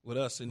here with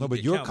us. And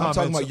but your comments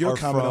I'm talking about your are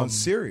comment from on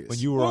Sirius. when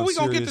you were on we're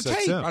going to Sirius get the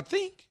tape, XM. I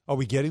think. Are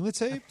we getting the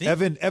tape?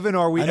 Evan,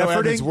 are we I know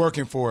Evan's efforting?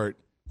 working for it.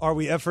 Are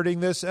we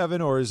efforting this,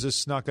 Evan, or is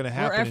this not going to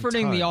happen? We're in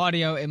efforting time? the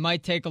audio. It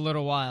might take a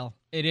little while.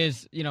 It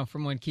is,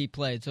 from when Key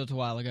played, so it's a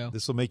while ago.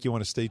 This will make you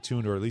want to stay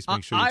tuned, or at least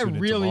make sure you tune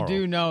in really tomorrow.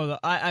 do know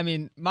that. I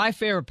mean, my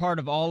favorite part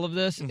of all of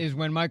this is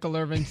when Michael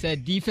Irvin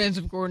said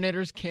defensive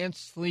coordinators can't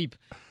sleep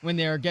when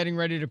they are getting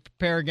ready to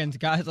prepare against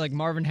guys like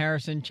Marvin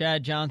Harrison,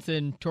 Chad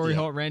Johnson, Torrey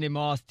Holt, Randy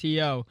Moss,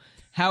 T.O.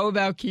 How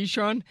about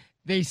Keyshawn?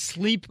 They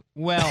sleep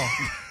well.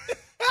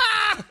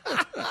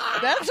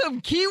 That's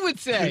what Key would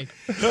say.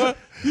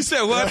 You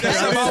said what?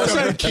 That's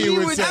something Key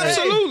would say.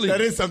 Absolutely. That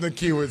is something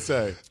Key would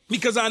say.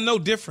 Because I know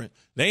different.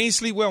 They ain't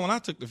sleep well when I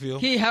took the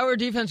field. Key, how are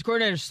defense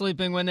coordinators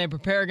sleeping when they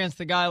prepare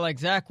against a guy like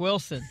Zach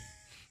Wilson?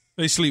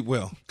 They sleep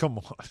well. Come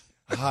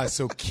on.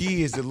 So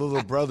Key is the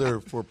little brother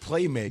for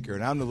playmaker,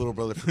 and I'm the little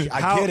brother for Key.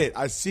 I get it.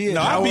 I see it.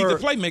 No, I beat the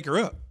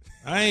playmaker up.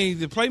 I ain't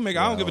the playmaker.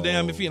 I don't give a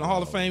damn if he in the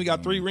Hall of Fame, he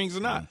got 3 rings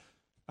or not.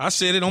 I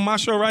said it on my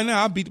show right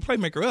now. I beat the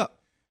playmaker up.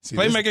 See,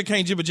 playmaker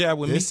can't jibber jab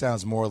with me. This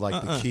sounds more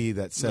like the Key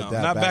that said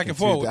that. Not back and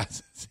forward.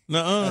 That's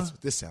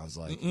what this sounds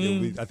like.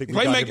 I think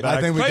we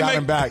got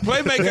him back.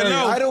 Playmaker,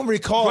 no. I don't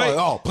recall it.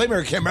 Oh,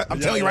 playmaker came back.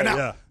 I'm telling you right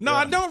now. No,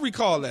 I don't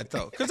recall that,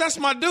 though. Because that's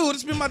my dude.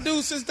 It's been my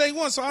dude since day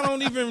one, so I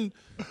don't even.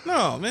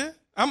 No, man.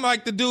 I'm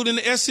like the dude in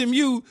the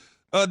SMU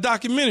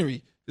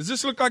documentary. Does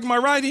this look like my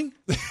writing?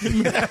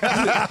 Listen,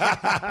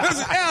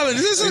 Alan,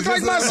 does this look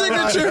like my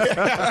signature?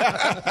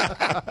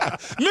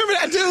 Remember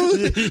that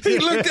dude? He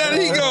looked at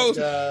it, he goes,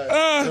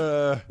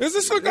 does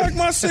this look like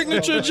my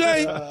signature,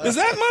 Jay? Is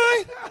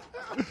that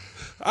mine?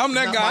 I'm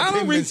that guy.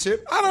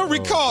 I don't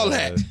recall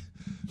that.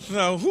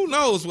 No, who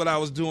knows what I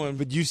was doing.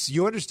 But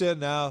you understand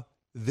now,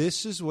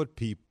 this is what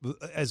people,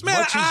 as Man,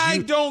 much as I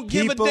don't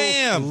give a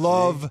damn.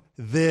 Love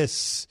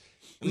this.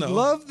 We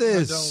love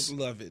this. I don't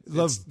love it.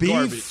 Love it's beef.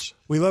 Garbage.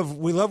 We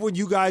love when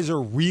you guys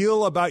are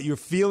real about your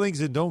feelings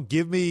and don't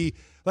give me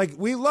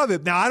we love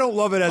it. Now I don't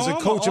love it as a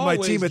coach of my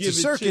team. It's a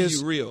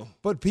circus. Real.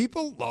 But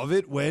people love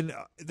it when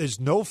there's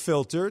no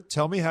filter.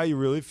 Tell me how you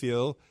really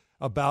feel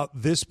about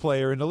this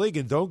player in the league,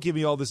 and don't give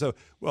me all this.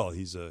 Well,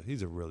 he's a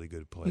really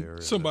good player.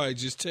 Somebody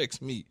just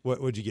text me.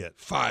 What'd you get?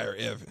 Fire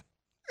Evan.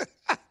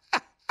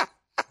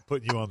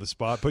 Putting you on the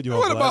spot. Putting you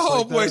on One of my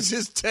blast homeboys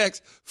just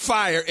text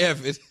Fire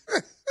Evan.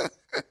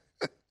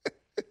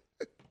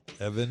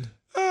 Evan,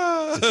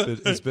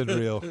 it's been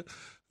real.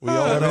 We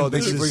all know.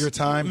 Thank you for your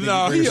time.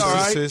 No, he all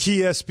right.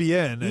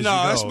 ESPN. No,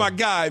 that's my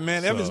guy,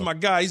 man. Evan's my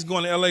guy. He's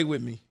going to L.A.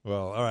 with me.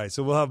 Well, all right.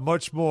 So we'll have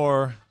much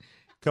more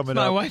coming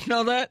up. My wife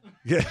know that?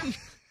 Yeah.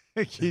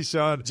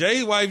 Keyshawn.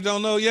 Jay's wife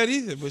don't know yet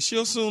either, but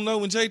she'll soon know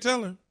when Jay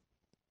tell her.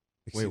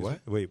 Wait,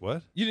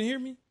 what? You didn't hear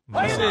me?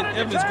 I said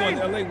Evan's going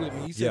to L.A. with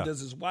me. He said, does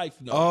his wife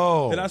know?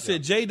 Oh. And I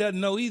said, Jay doesn't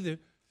know either.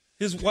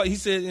 His wife, he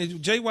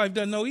said, Jay's wife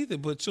doesn't know either,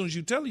 but as soon as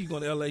you tell her you're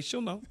going to L.A.,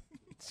 she'll know.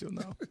 She'll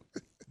know.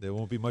 There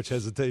won't be much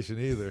hesitation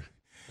either.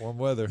 Warm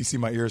weather. You see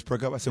my ears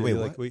perk up? I said,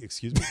 wait,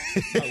 excuse me?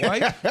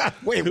 My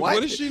wife? Wait, what?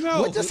 What does she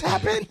know? What just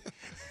happened?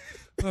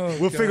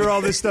 We'll figure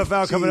all this stuff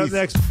out coming up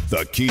next.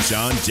 The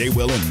Keyshawn, J.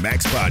 Will, and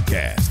Max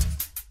podcast.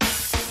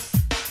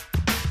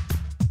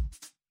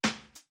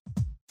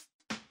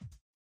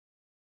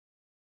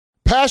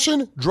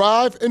 Passion,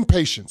 drive, and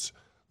patience.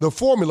 The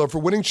formula for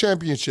winning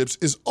championships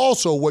is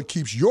also what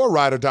keeps your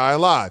ride or die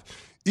alive.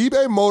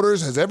 eBay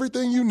Motors has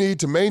everything you need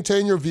to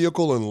maintain your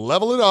vehicle and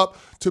level it up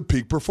to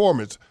peak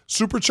performance.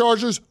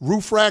 Superchargers,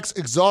 roof racks,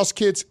 exhaust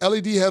kits,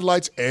 LED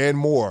headlights, and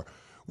more.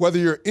 Whether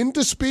you're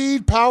into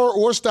speed, power,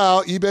 or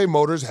style, eBay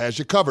Motors has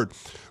you covered.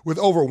 With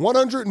over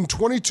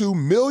 122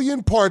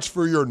 million parts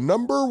for your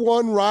number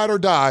one ride or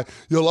die,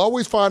 you'll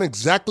always find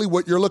exactly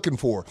what you're looking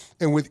for.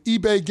 And with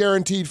eBay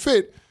Guaranteed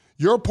Fit,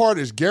 your part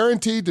is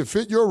guaranteed to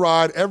fit your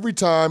ride every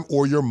time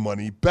or your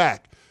money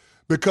back.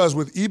 Because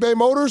with eBay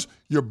Motors,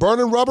 you're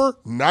burning rubber,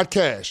 not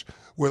cash.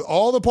 With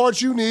all the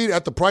parts you need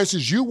at the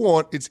prices you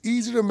want, it's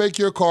easy to make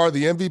your car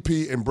the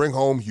MVP and bring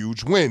home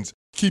huge wins.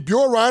 Keep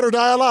your ride or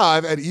die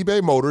alive at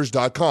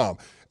ebaymotors.com.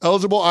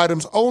 Eligible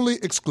items only.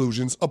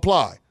 Exclusions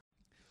apply.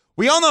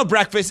 We all know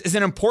breakfast is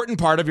an important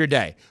part of your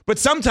day. But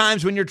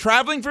sometimes when you're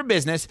traveling for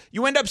business,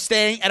 you end up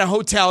staying at a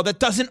hotel that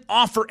doesn't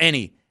offer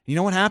any. You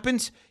know what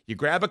happens? You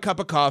grab a cup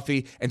of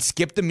coffee and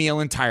skip the meal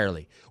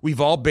entirely.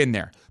 We've all been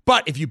there.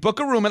 But if you book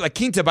a room at La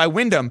Quinta by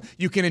Wyndham,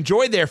 you can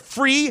enjoy their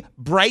free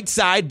Bright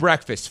Side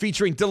breakfast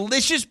featuring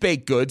delicious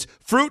baked goods,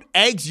 fruit,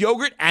 eggs,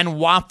 yogurt, and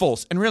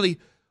waffles. And really,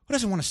 who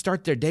doesn't want to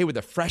start their day with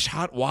a fresh,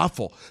 hot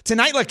waffle?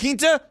 Tonight, La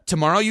Quinta,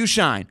 tomorrow you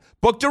shine.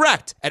 Book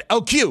direct at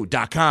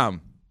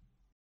LQ.com.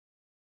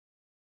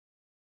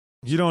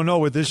 You don't know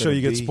with this show,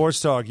 you get sports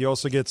talk. You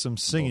also get some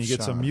singing. You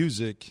get some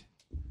music.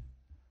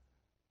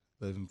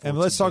 And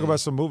let's talk about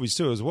some movies,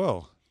 too, as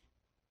well.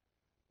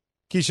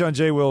 Keyshawn,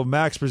 J. Will,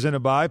 Max,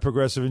 presented by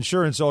Progressive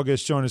Insurance. All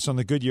guests join us on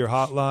the Goodyear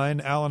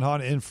Hotline. Alan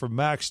Hahn in for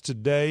Max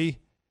today.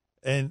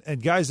 And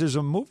guys, there's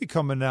a movie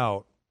coming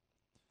out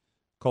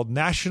called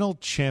National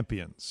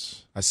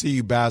Champions. I see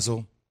you,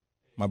 Basil.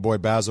 My boy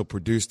Basil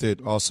produced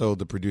it. Also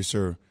the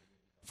producer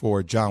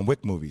for John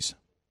Wick movies.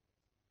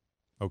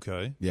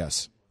 Okay.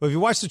 Yes. Well, if you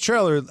watch the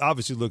trailer, it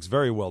obviously looks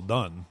very well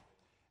done.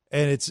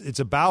 And it's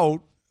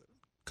about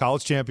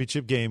college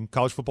championship game,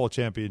 college football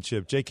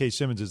championship. J.K.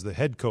 Simmons is the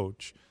head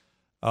coach.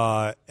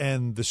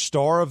 And the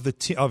star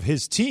of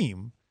his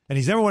team, and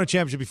he's never won a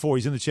championship before.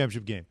 He's in the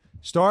championship game.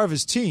 Star of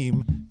his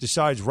team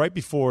decides right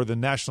before the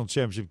national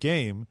championship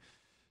game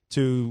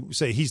to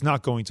say he's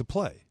not going to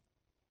play,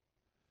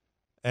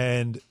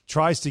 and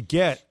tries to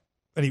get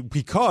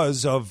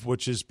because of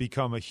which has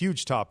become a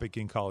huge topic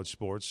in college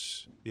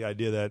sports, the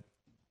idea that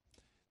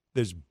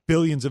there's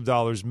billions of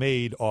dollars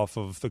made off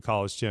of the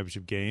college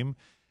championship game,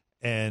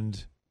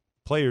 and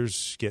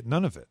players get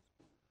none of it.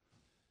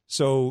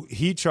 So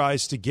he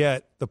tries to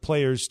get the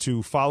players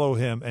to follow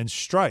him and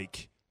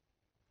strike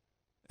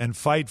and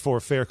fight for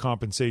fair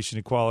compensation,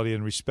 equality,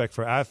 and respect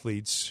for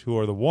athletes who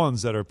are the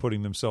ones that are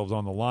putting themselves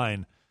on the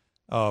line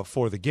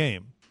for the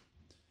game.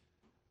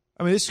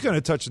 I mean, this is going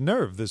to touch a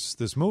nerve,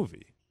 this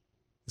movie.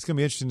 It's going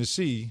to be interesting to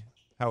see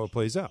how it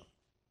plays out.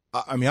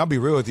 I mean, I'll be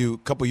real with you. A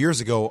couple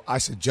years ago, I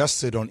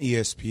suggested on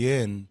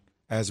ESPN,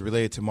 as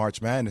related to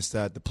March Madness,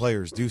 that the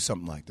players do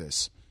something like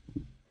this.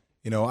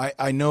 You know,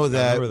 I know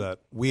that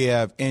we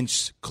have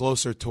inched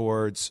closer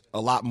towards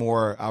a lot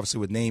more, obviously,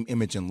 with name,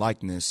 image, and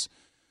likeness.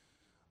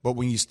 But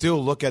when you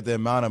still look at the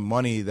amount of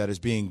money that is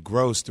being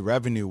grossed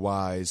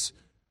revenue-wise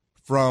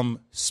from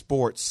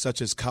sports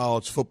such as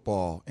college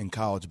football and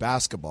college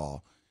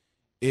basketball,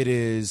 it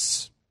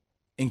is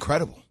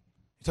incredible.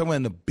 You're talking about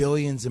in the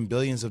billions and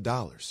billions of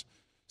dollars.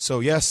 So,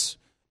 yes,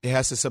 it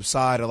has to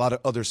subside a lot of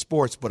other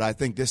sports, but I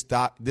think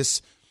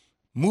this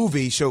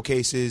movie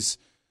showcases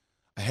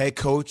a head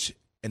coach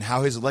and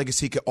how his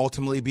legacy could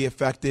ultimately be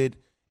affected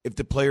if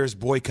the players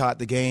boycott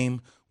the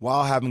game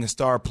while having a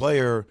star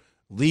player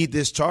lead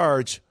this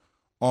charge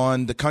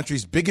on the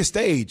country's biggest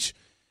stage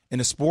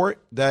in a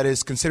sport that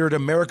is considered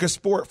America's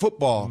sport,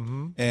 football,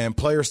 and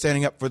players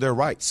standing up for their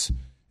rights.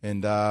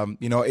 And,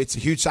 it's a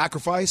huge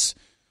sacrifice,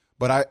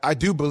 but I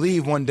do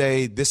believe one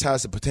day this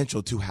has the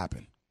potential to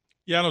happen.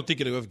 Yeah, I don't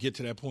think it'll ever get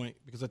to that point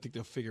because I think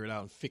they'll figure it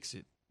out and fix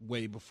it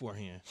way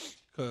beforehand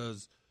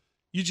because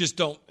you just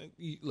don't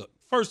 – look,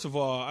 first of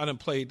all, I done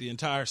played the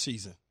entire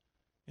season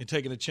and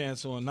taken a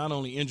chance on not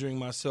only injuring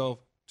myself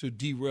to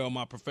derail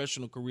my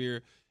professional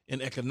career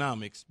in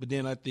economics, but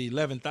then at the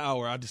 11th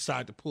hour I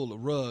decided to pull a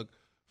rug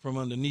from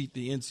underneath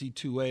the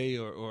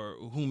NC2A or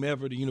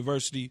whomever, the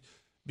university,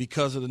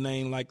 because of the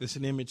name likeness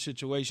and image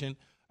situation.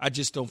 I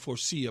just don't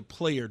foresee a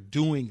player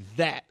doing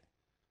that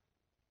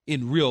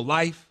in real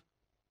life,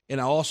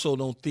 and I also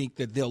don't think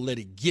that they'll let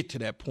it get to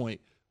that point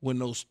when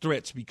those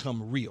threats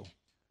become real.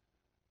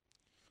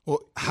 Well,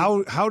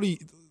 how do you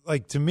 –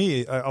 like, to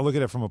me, I look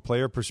at it from a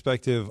player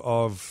perspective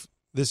of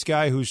this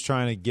guy who's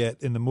trying to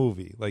get in the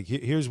movie. Like,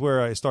 here's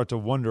where I start to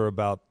wonder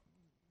about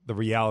the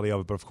reality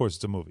of it, but of course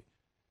it's a movie.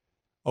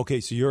 Okay,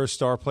 so you're a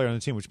star player on the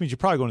team, which means you're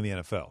probably going to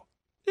the NFL.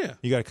 Yeah.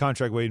 You got a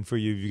contract waiting for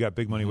you. You got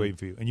big money waiting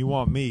for you. And you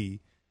want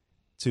me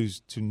to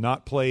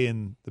not play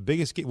in the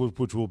biggest game,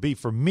 which will be,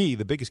 for me,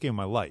 the biggest game of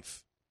my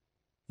life.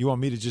 You want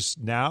me to just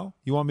now?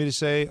 You want me to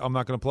say I'm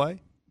not going to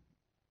play?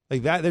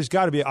 Like that, there's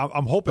got to be.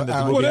 I'm hoping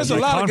that. Well, there's a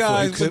lot of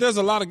guys, but there's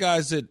a lot of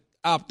guys that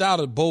opt out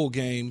of bowl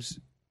games.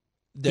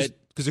 That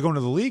because they're going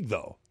to the league,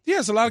 though. Yeah,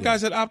 there's a lot of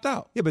guys that opt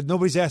out. Yeah, but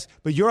nobody's asked.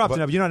 But you're opting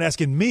out. But you're not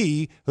asking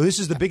me. Well, this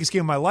is the biggest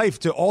game of my life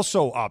to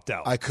also opt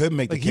out. I could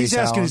make the case. He's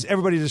asking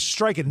everybody to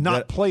strike and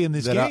not play in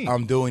this game.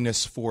 I'm doing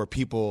this for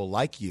people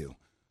like you,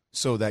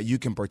 so that you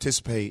can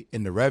participate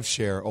in the rev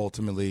share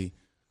ultimately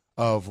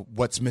of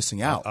what's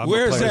missing out.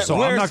 Where's that?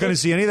 So I'm not going to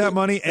see any of that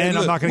money, and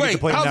I'm not going to get to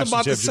play in the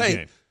national championship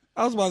game.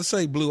 I was about to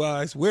say, Blue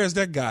Eyes, where's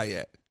that guy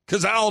at?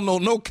 Because I don't know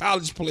no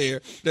college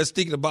player that's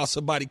thinking about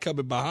somebody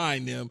coming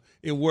behind them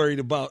and worried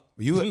about.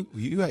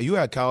 You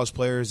had college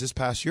players this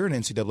past year in the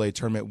NCAA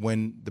tournament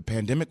when the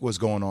pandemic was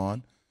going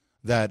on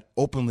that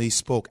openly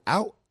spoke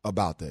out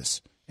about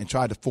this and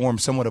tried to form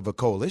somewhat of a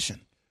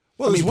coalition.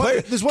 Well,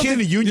 there's one thing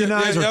to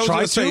unionize or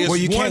try to. Well,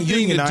 you can't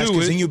unionize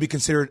because then you'll be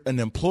considered an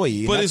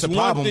employee. But that's it's the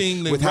problem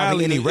with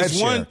having any rev share.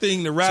 It's one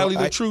thing to rally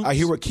the troops. I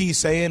hear what Key's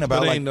saying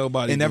about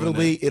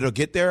inevitably it'll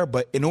get there,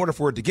 but in order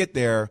for it to get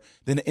there,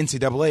 then the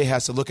NCAA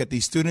has to look at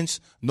these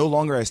students no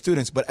longer as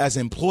students but as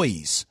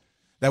employees.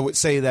 That would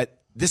say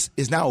that this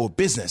is now a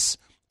business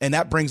and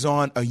that brings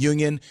on a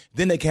union.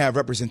 Then they can have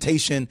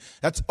representation.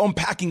 That's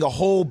unpacking a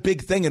whole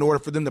big thing in order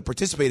for them to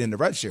participate in the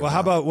red shirt. Well,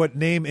 how about what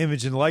name,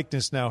 image, and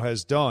likeness now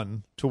has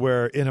done to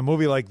where in a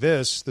movie like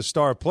this, the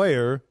star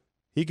player,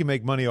 he can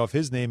make money off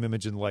his name,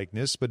 image, and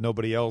likeness, but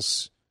nobody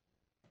else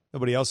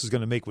is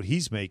going to make what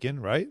he's making,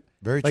 right?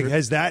 Very true.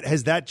 Has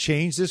that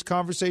changed this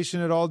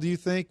conversation at all, do you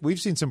think? We've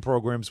seen some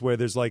programs where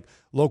there's like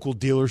local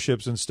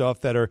dealerships and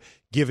stuff that are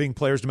giving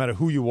players, no matter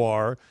who you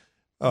are,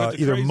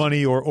 either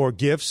money or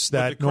gifts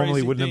that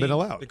normally wouldn't have been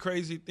allowed. The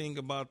crazy thing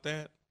about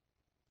that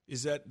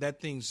is that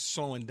thing's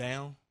slowing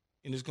down,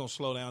 and it's going to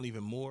slow down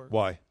even more.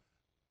 Why?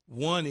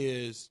 One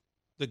is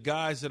the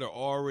guys that are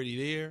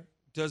already there,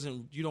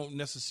 you don't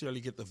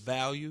necessarily get the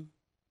value,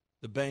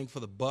 the bang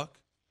for the buck.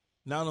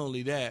 Not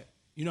only that,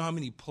 you know how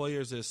many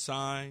players that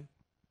sign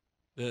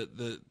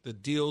the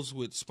deals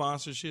with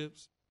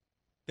sponsorships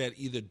that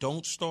either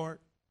don't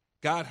start,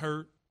 got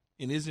hurt,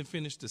 and isn't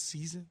finished the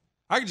season?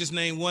 I could just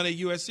name one at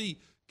USC,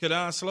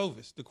 Kadon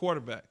Slovis, the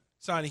quarterback,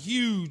 signed a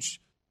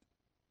huge.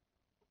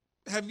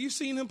 Have you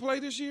seen him play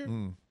this year?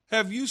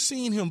 Have you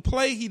seen him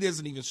play? He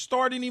doesn't even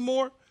start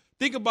anymore.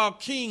 Think about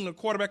King, the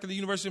quarterback of the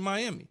University of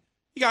Miami.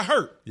 He got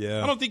hurt.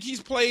 Yeah. I don't think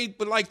he's played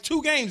but like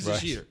 2 games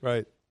this year.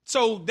 Right.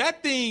 So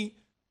that thing,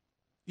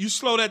 you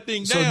slow that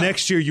thing So down.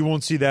 next year you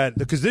won't see that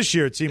because this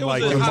year it seemed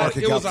like the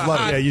market got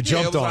flooded. Yeah, you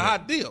jumped on it. It was a it.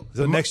 hot deal.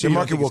 So next year the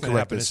market will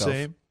correct correct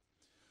itself.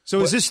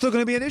 So is this still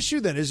going to be an issue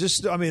then? Is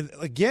this? I mean,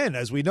 again,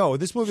 as we know,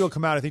 this movie will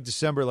come out. I think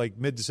December, like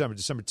mid-December,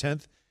 December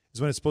 10th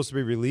is when it's supposed to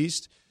be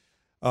released.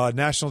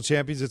 National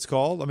Champions, it's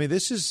called. I mean,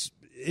 this is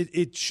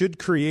it should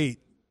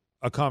create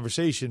a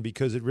conversation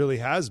because it really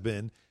has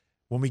been.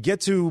 When we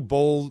get to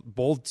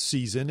bowl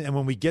season and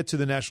when we get to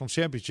the national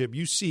championship,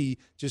 you see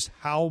just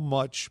how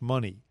much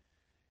money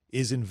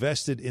is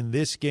invested in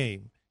this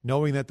game,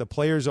 knowing that the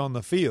players on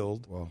the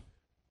field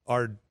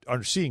are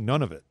seeing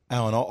none of it.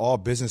 Alan, all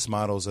business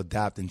models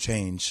adapt and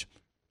change,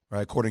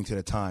 right, according to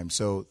the time.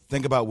 So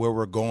think about where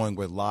we're going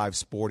with live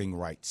sporting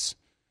rights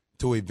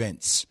to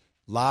events,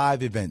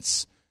 live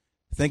events.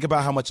 Think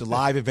about how much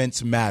live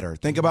events matter.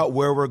 Think about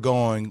where we're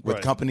going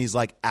with companies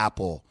like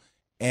Apple,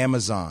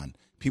 Amazon,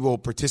 people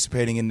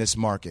participating in this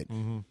market.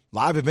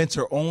 Live events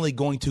are only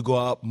going to go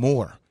up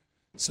more.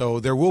 So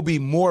there will be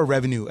more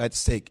revenue at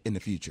stake in the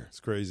future. It's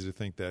crazy to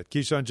think that.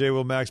 Keyshawn, J.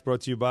 Will, Max,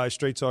 brought to you by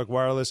Straight Talk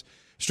Wireless.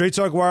 Straight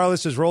Talk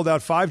Wireless has rolled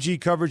out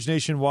 5G coverage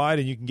nationwide,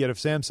 and you can get a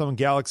Samsung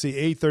Galaxy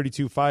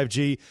A32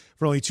 5G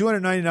for only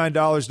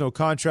 $299, no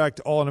contract,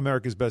 all on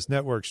America's best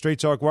network. Straight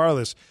Talk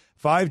Wireless,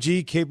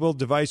 5G capable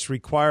device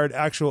required,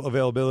 actual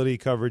availability,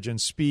 coverage,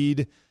 and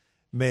speed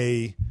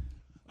may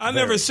I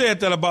never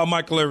said that about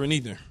Michael Irvin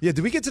either. Yeah,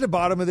 did we get to the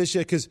bottom of this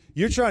yet? Because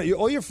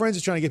all your friends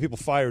are trying to get people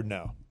fired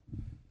now.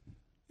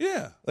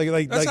 Yeah,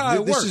 that's how it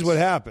works. This is what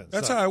happens.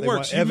 That's how it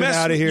works. Evan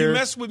out of here. You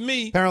mess with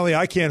me. Apparently,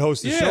 I can't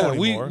host the show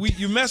anymore.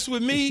 You mess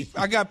with me.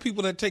 I got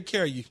people that take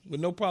care of you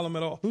with no problem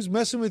at all. Who's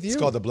messing with you? It's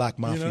called the Black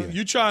Mafia.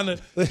 You trying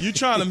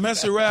to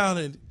mess around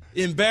and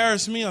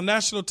embarrass me on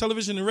national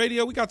television and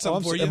radio? We got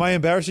something for you. Am I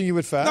embarring you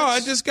with facts? No,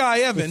 this guy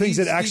Evan. The things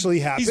that actually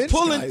happened. He's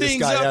pulling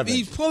things up.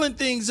 He's pulling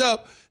things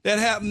up that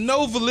have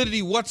no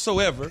validity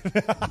whatsoever.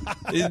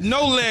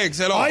 No legs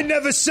at all. I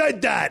never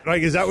said that.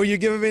 Like, is that what you're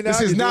giving me now?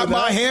 This is not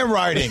my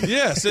handwriting.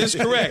 Yes, it's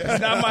correct.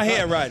 It's not my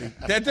handwriting.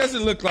 That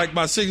doesn't look like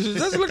my signature.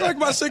 Does it look like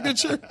my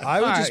signature?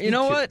 All right, you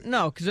know what?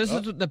 No, because this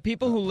is the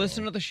people who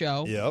listen to the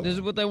show. Yep. This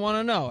is what they want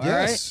to know.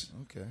 Yes. All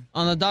right. Okay.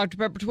 On the Dr.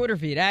 Pepper Twitter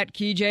feed at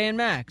Key, J, and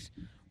Max.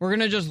 We're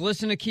gonna just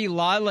listen to Key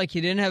lie like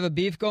he didn't have a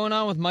beef going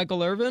on with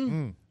Michael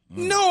Irvin.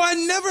 No, I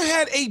never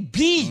had a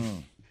beef.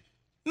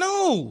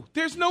 No,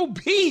 there's no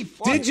beef.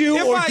 Did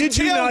you or did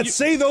you not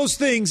say those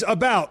things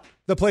about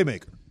the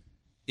playmaker?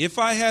 If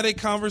I had a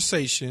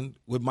conversation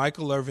with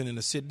Michael Irvin in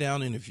a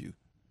sit-down interview,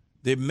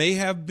 there may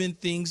have been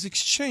things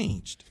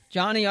exchanged.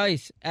 Johnny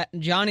Ice,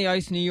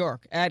 New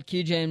York, at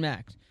Key, J, and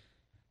Max.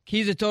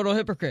 Key's a total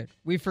hypocrite.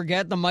 We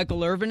forget the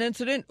Michael Irvin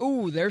incident.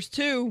 Ooh, there's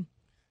 2.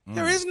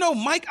 There is no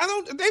Mike.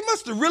 They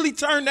must have really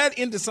turned that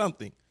into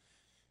something.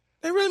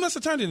 They really must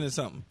have turned it into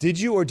something. Did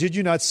you or did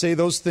you not say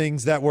those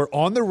things that were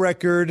on the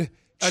record,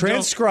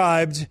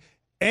 transcribed,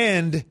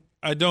 and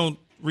I don't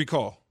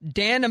recall.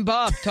 Dan and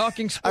Bob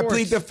talking sports. I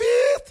plead the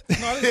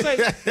fifth. No, I didn't say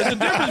there's a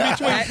difference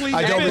between plead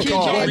I don't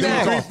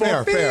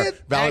recall. Fair.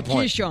 Valid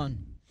point. Keyshawn,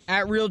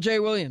 at Real J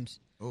Williams.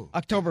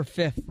 October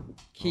 5th.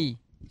 Key,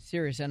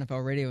 serious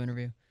NFL radio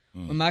interview.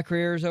 When my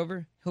career is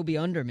over, he'll be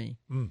under me.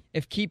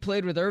 If Key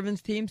played with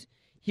Irvin's teams,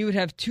 he would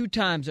have 2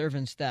 times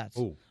Irvin's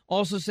stats.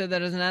 Also said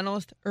that as an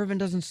analyst, Irvin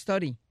doesn't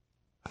study.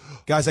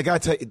 Guys, I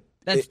got to tell you.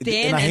 That's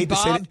Dan and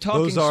Bob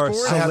talking those are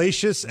sports.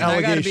 salacious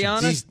allegations. Be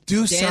honest, these do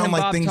Dan sound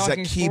like Bob things that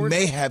Key sports.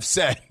 may have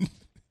said.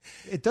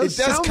 It does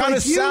kind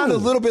of sound a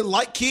little bit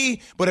like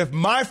Key, but if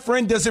my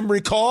friend doesn't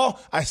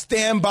recall, I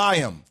stand by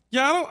him.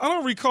 Yeah, I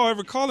don't recall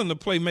ever calling the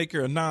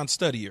playmaker a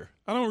non-studier.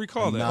 I don't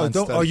recall that.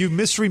 Are you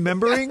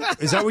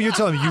misremembering? Is that what you're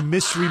telling me? You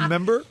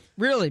misremember?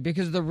 Really,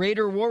 because the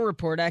Raider War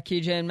Report at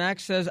KJ and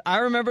Max says, I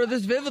remember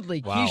this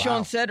vividly.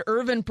 Keyshawn said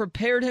Irvin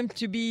prepared him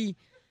to be.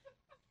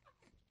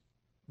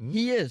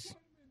 He is.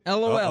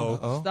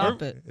 LOL.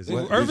 Stop it.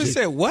 Irvin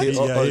said what? Are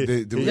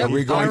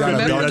we going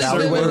down a dark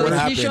alley? What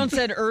happened? Keyshawn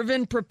said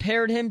Irvin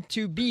prepared him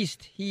to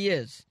beast. He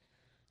is.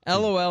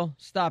 LOL.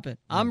 Stop it.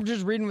 I'm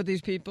just reading what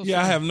these people say.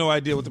 Yeah, I have no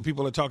idea what the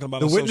people are talking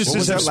about. The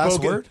witnesses have last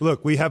spoken. word?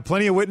 Look, we have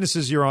plenty of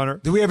witnesses, Your Honor.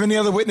 Do we have any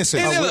other witnesses?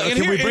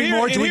 Can we bring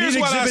more? Do we need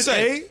Exhibit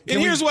A?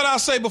 And here's what I'll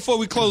say before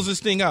we close this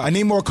thing out. I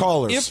need more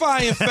callers. If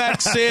I in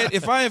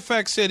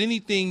fact said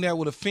anything that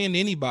would offend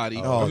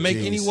anybody or make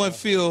anyone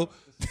feel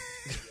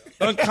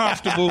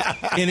uncomfortable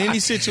in any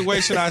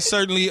situation, I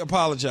certainly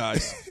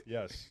apologize.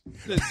 Yes.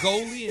 The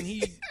goalie and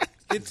he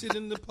hits it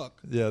in the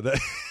puck. Yeah.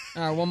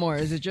 All right, one more.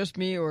 Is it just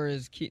me or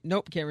is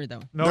Nope, can't read that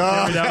one. No,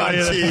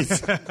 can't read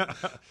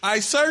that one.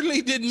 I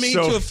certainly didn't mean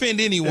to offend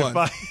anyone.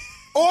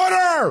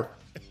 Order!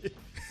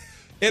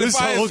 This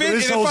whole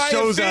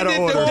show's out of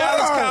order. The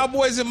Dallas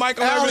Cowboys and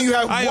Michael Irvin, you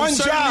have I am one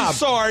certainly job.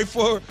 sorry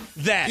for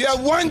that. You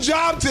have one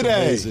job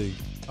today. Amazing.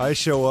 I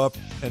show up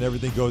and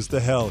everything goes to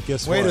hell.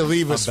 Guess what? Way to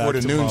leave us for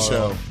the noon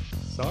show.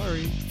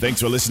 Sorry.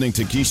 Thanks for listening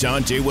to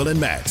Keyshawn, J. Will, and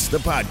Max, the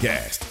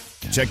podcast.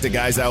 Check the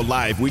guys out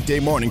live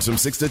weekday mornings from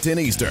 6 to 10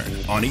 Eastern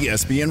on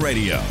ESPN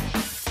Radio.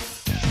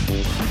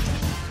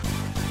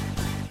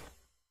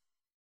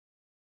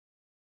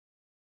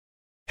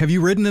 Have you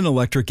ridden an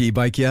electric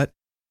e-bike yet?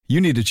 You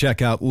need to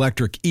check out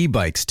Electric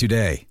E-Bikes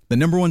today, the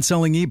 #1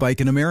 selling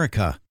e-bike in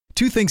America.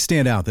 Two things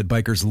stand out that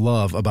bikers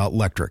love about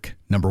Electric.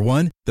 Number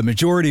one, the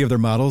majority of their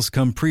models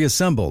come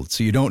pre-assembled,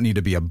 so you don't need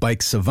to be a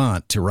bike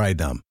savant to ride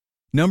them.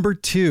 Number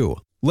two,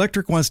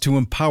 Electric wants to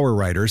empower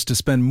riders to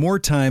spend more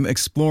time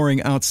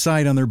exploring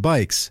outside on their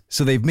bikes,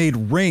 so they've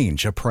made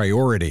range a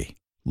priority.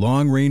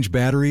 Long-range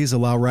batteries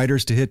allow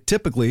riders to hit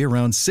typically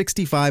around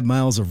 65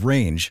 miles of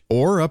range,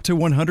 or up to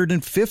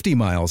 150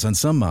 miles on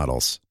some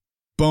models.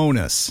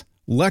 Bonus,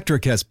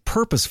 Electric has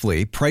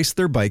purposefully priced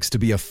their bikes to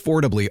be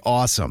affordably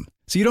awesome,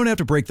 so you don't have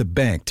to break the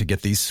bank to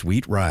get these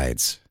sweet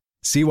rides.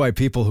 See why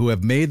people who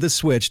have made the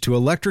switch to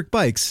electric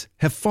bikes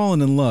have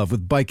fallen in love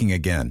with biking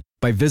again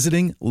by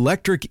visiting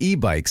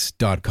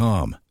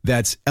lectricebikes.com.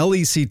 That's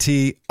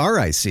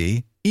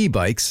LECTRIC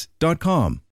ebikes.com.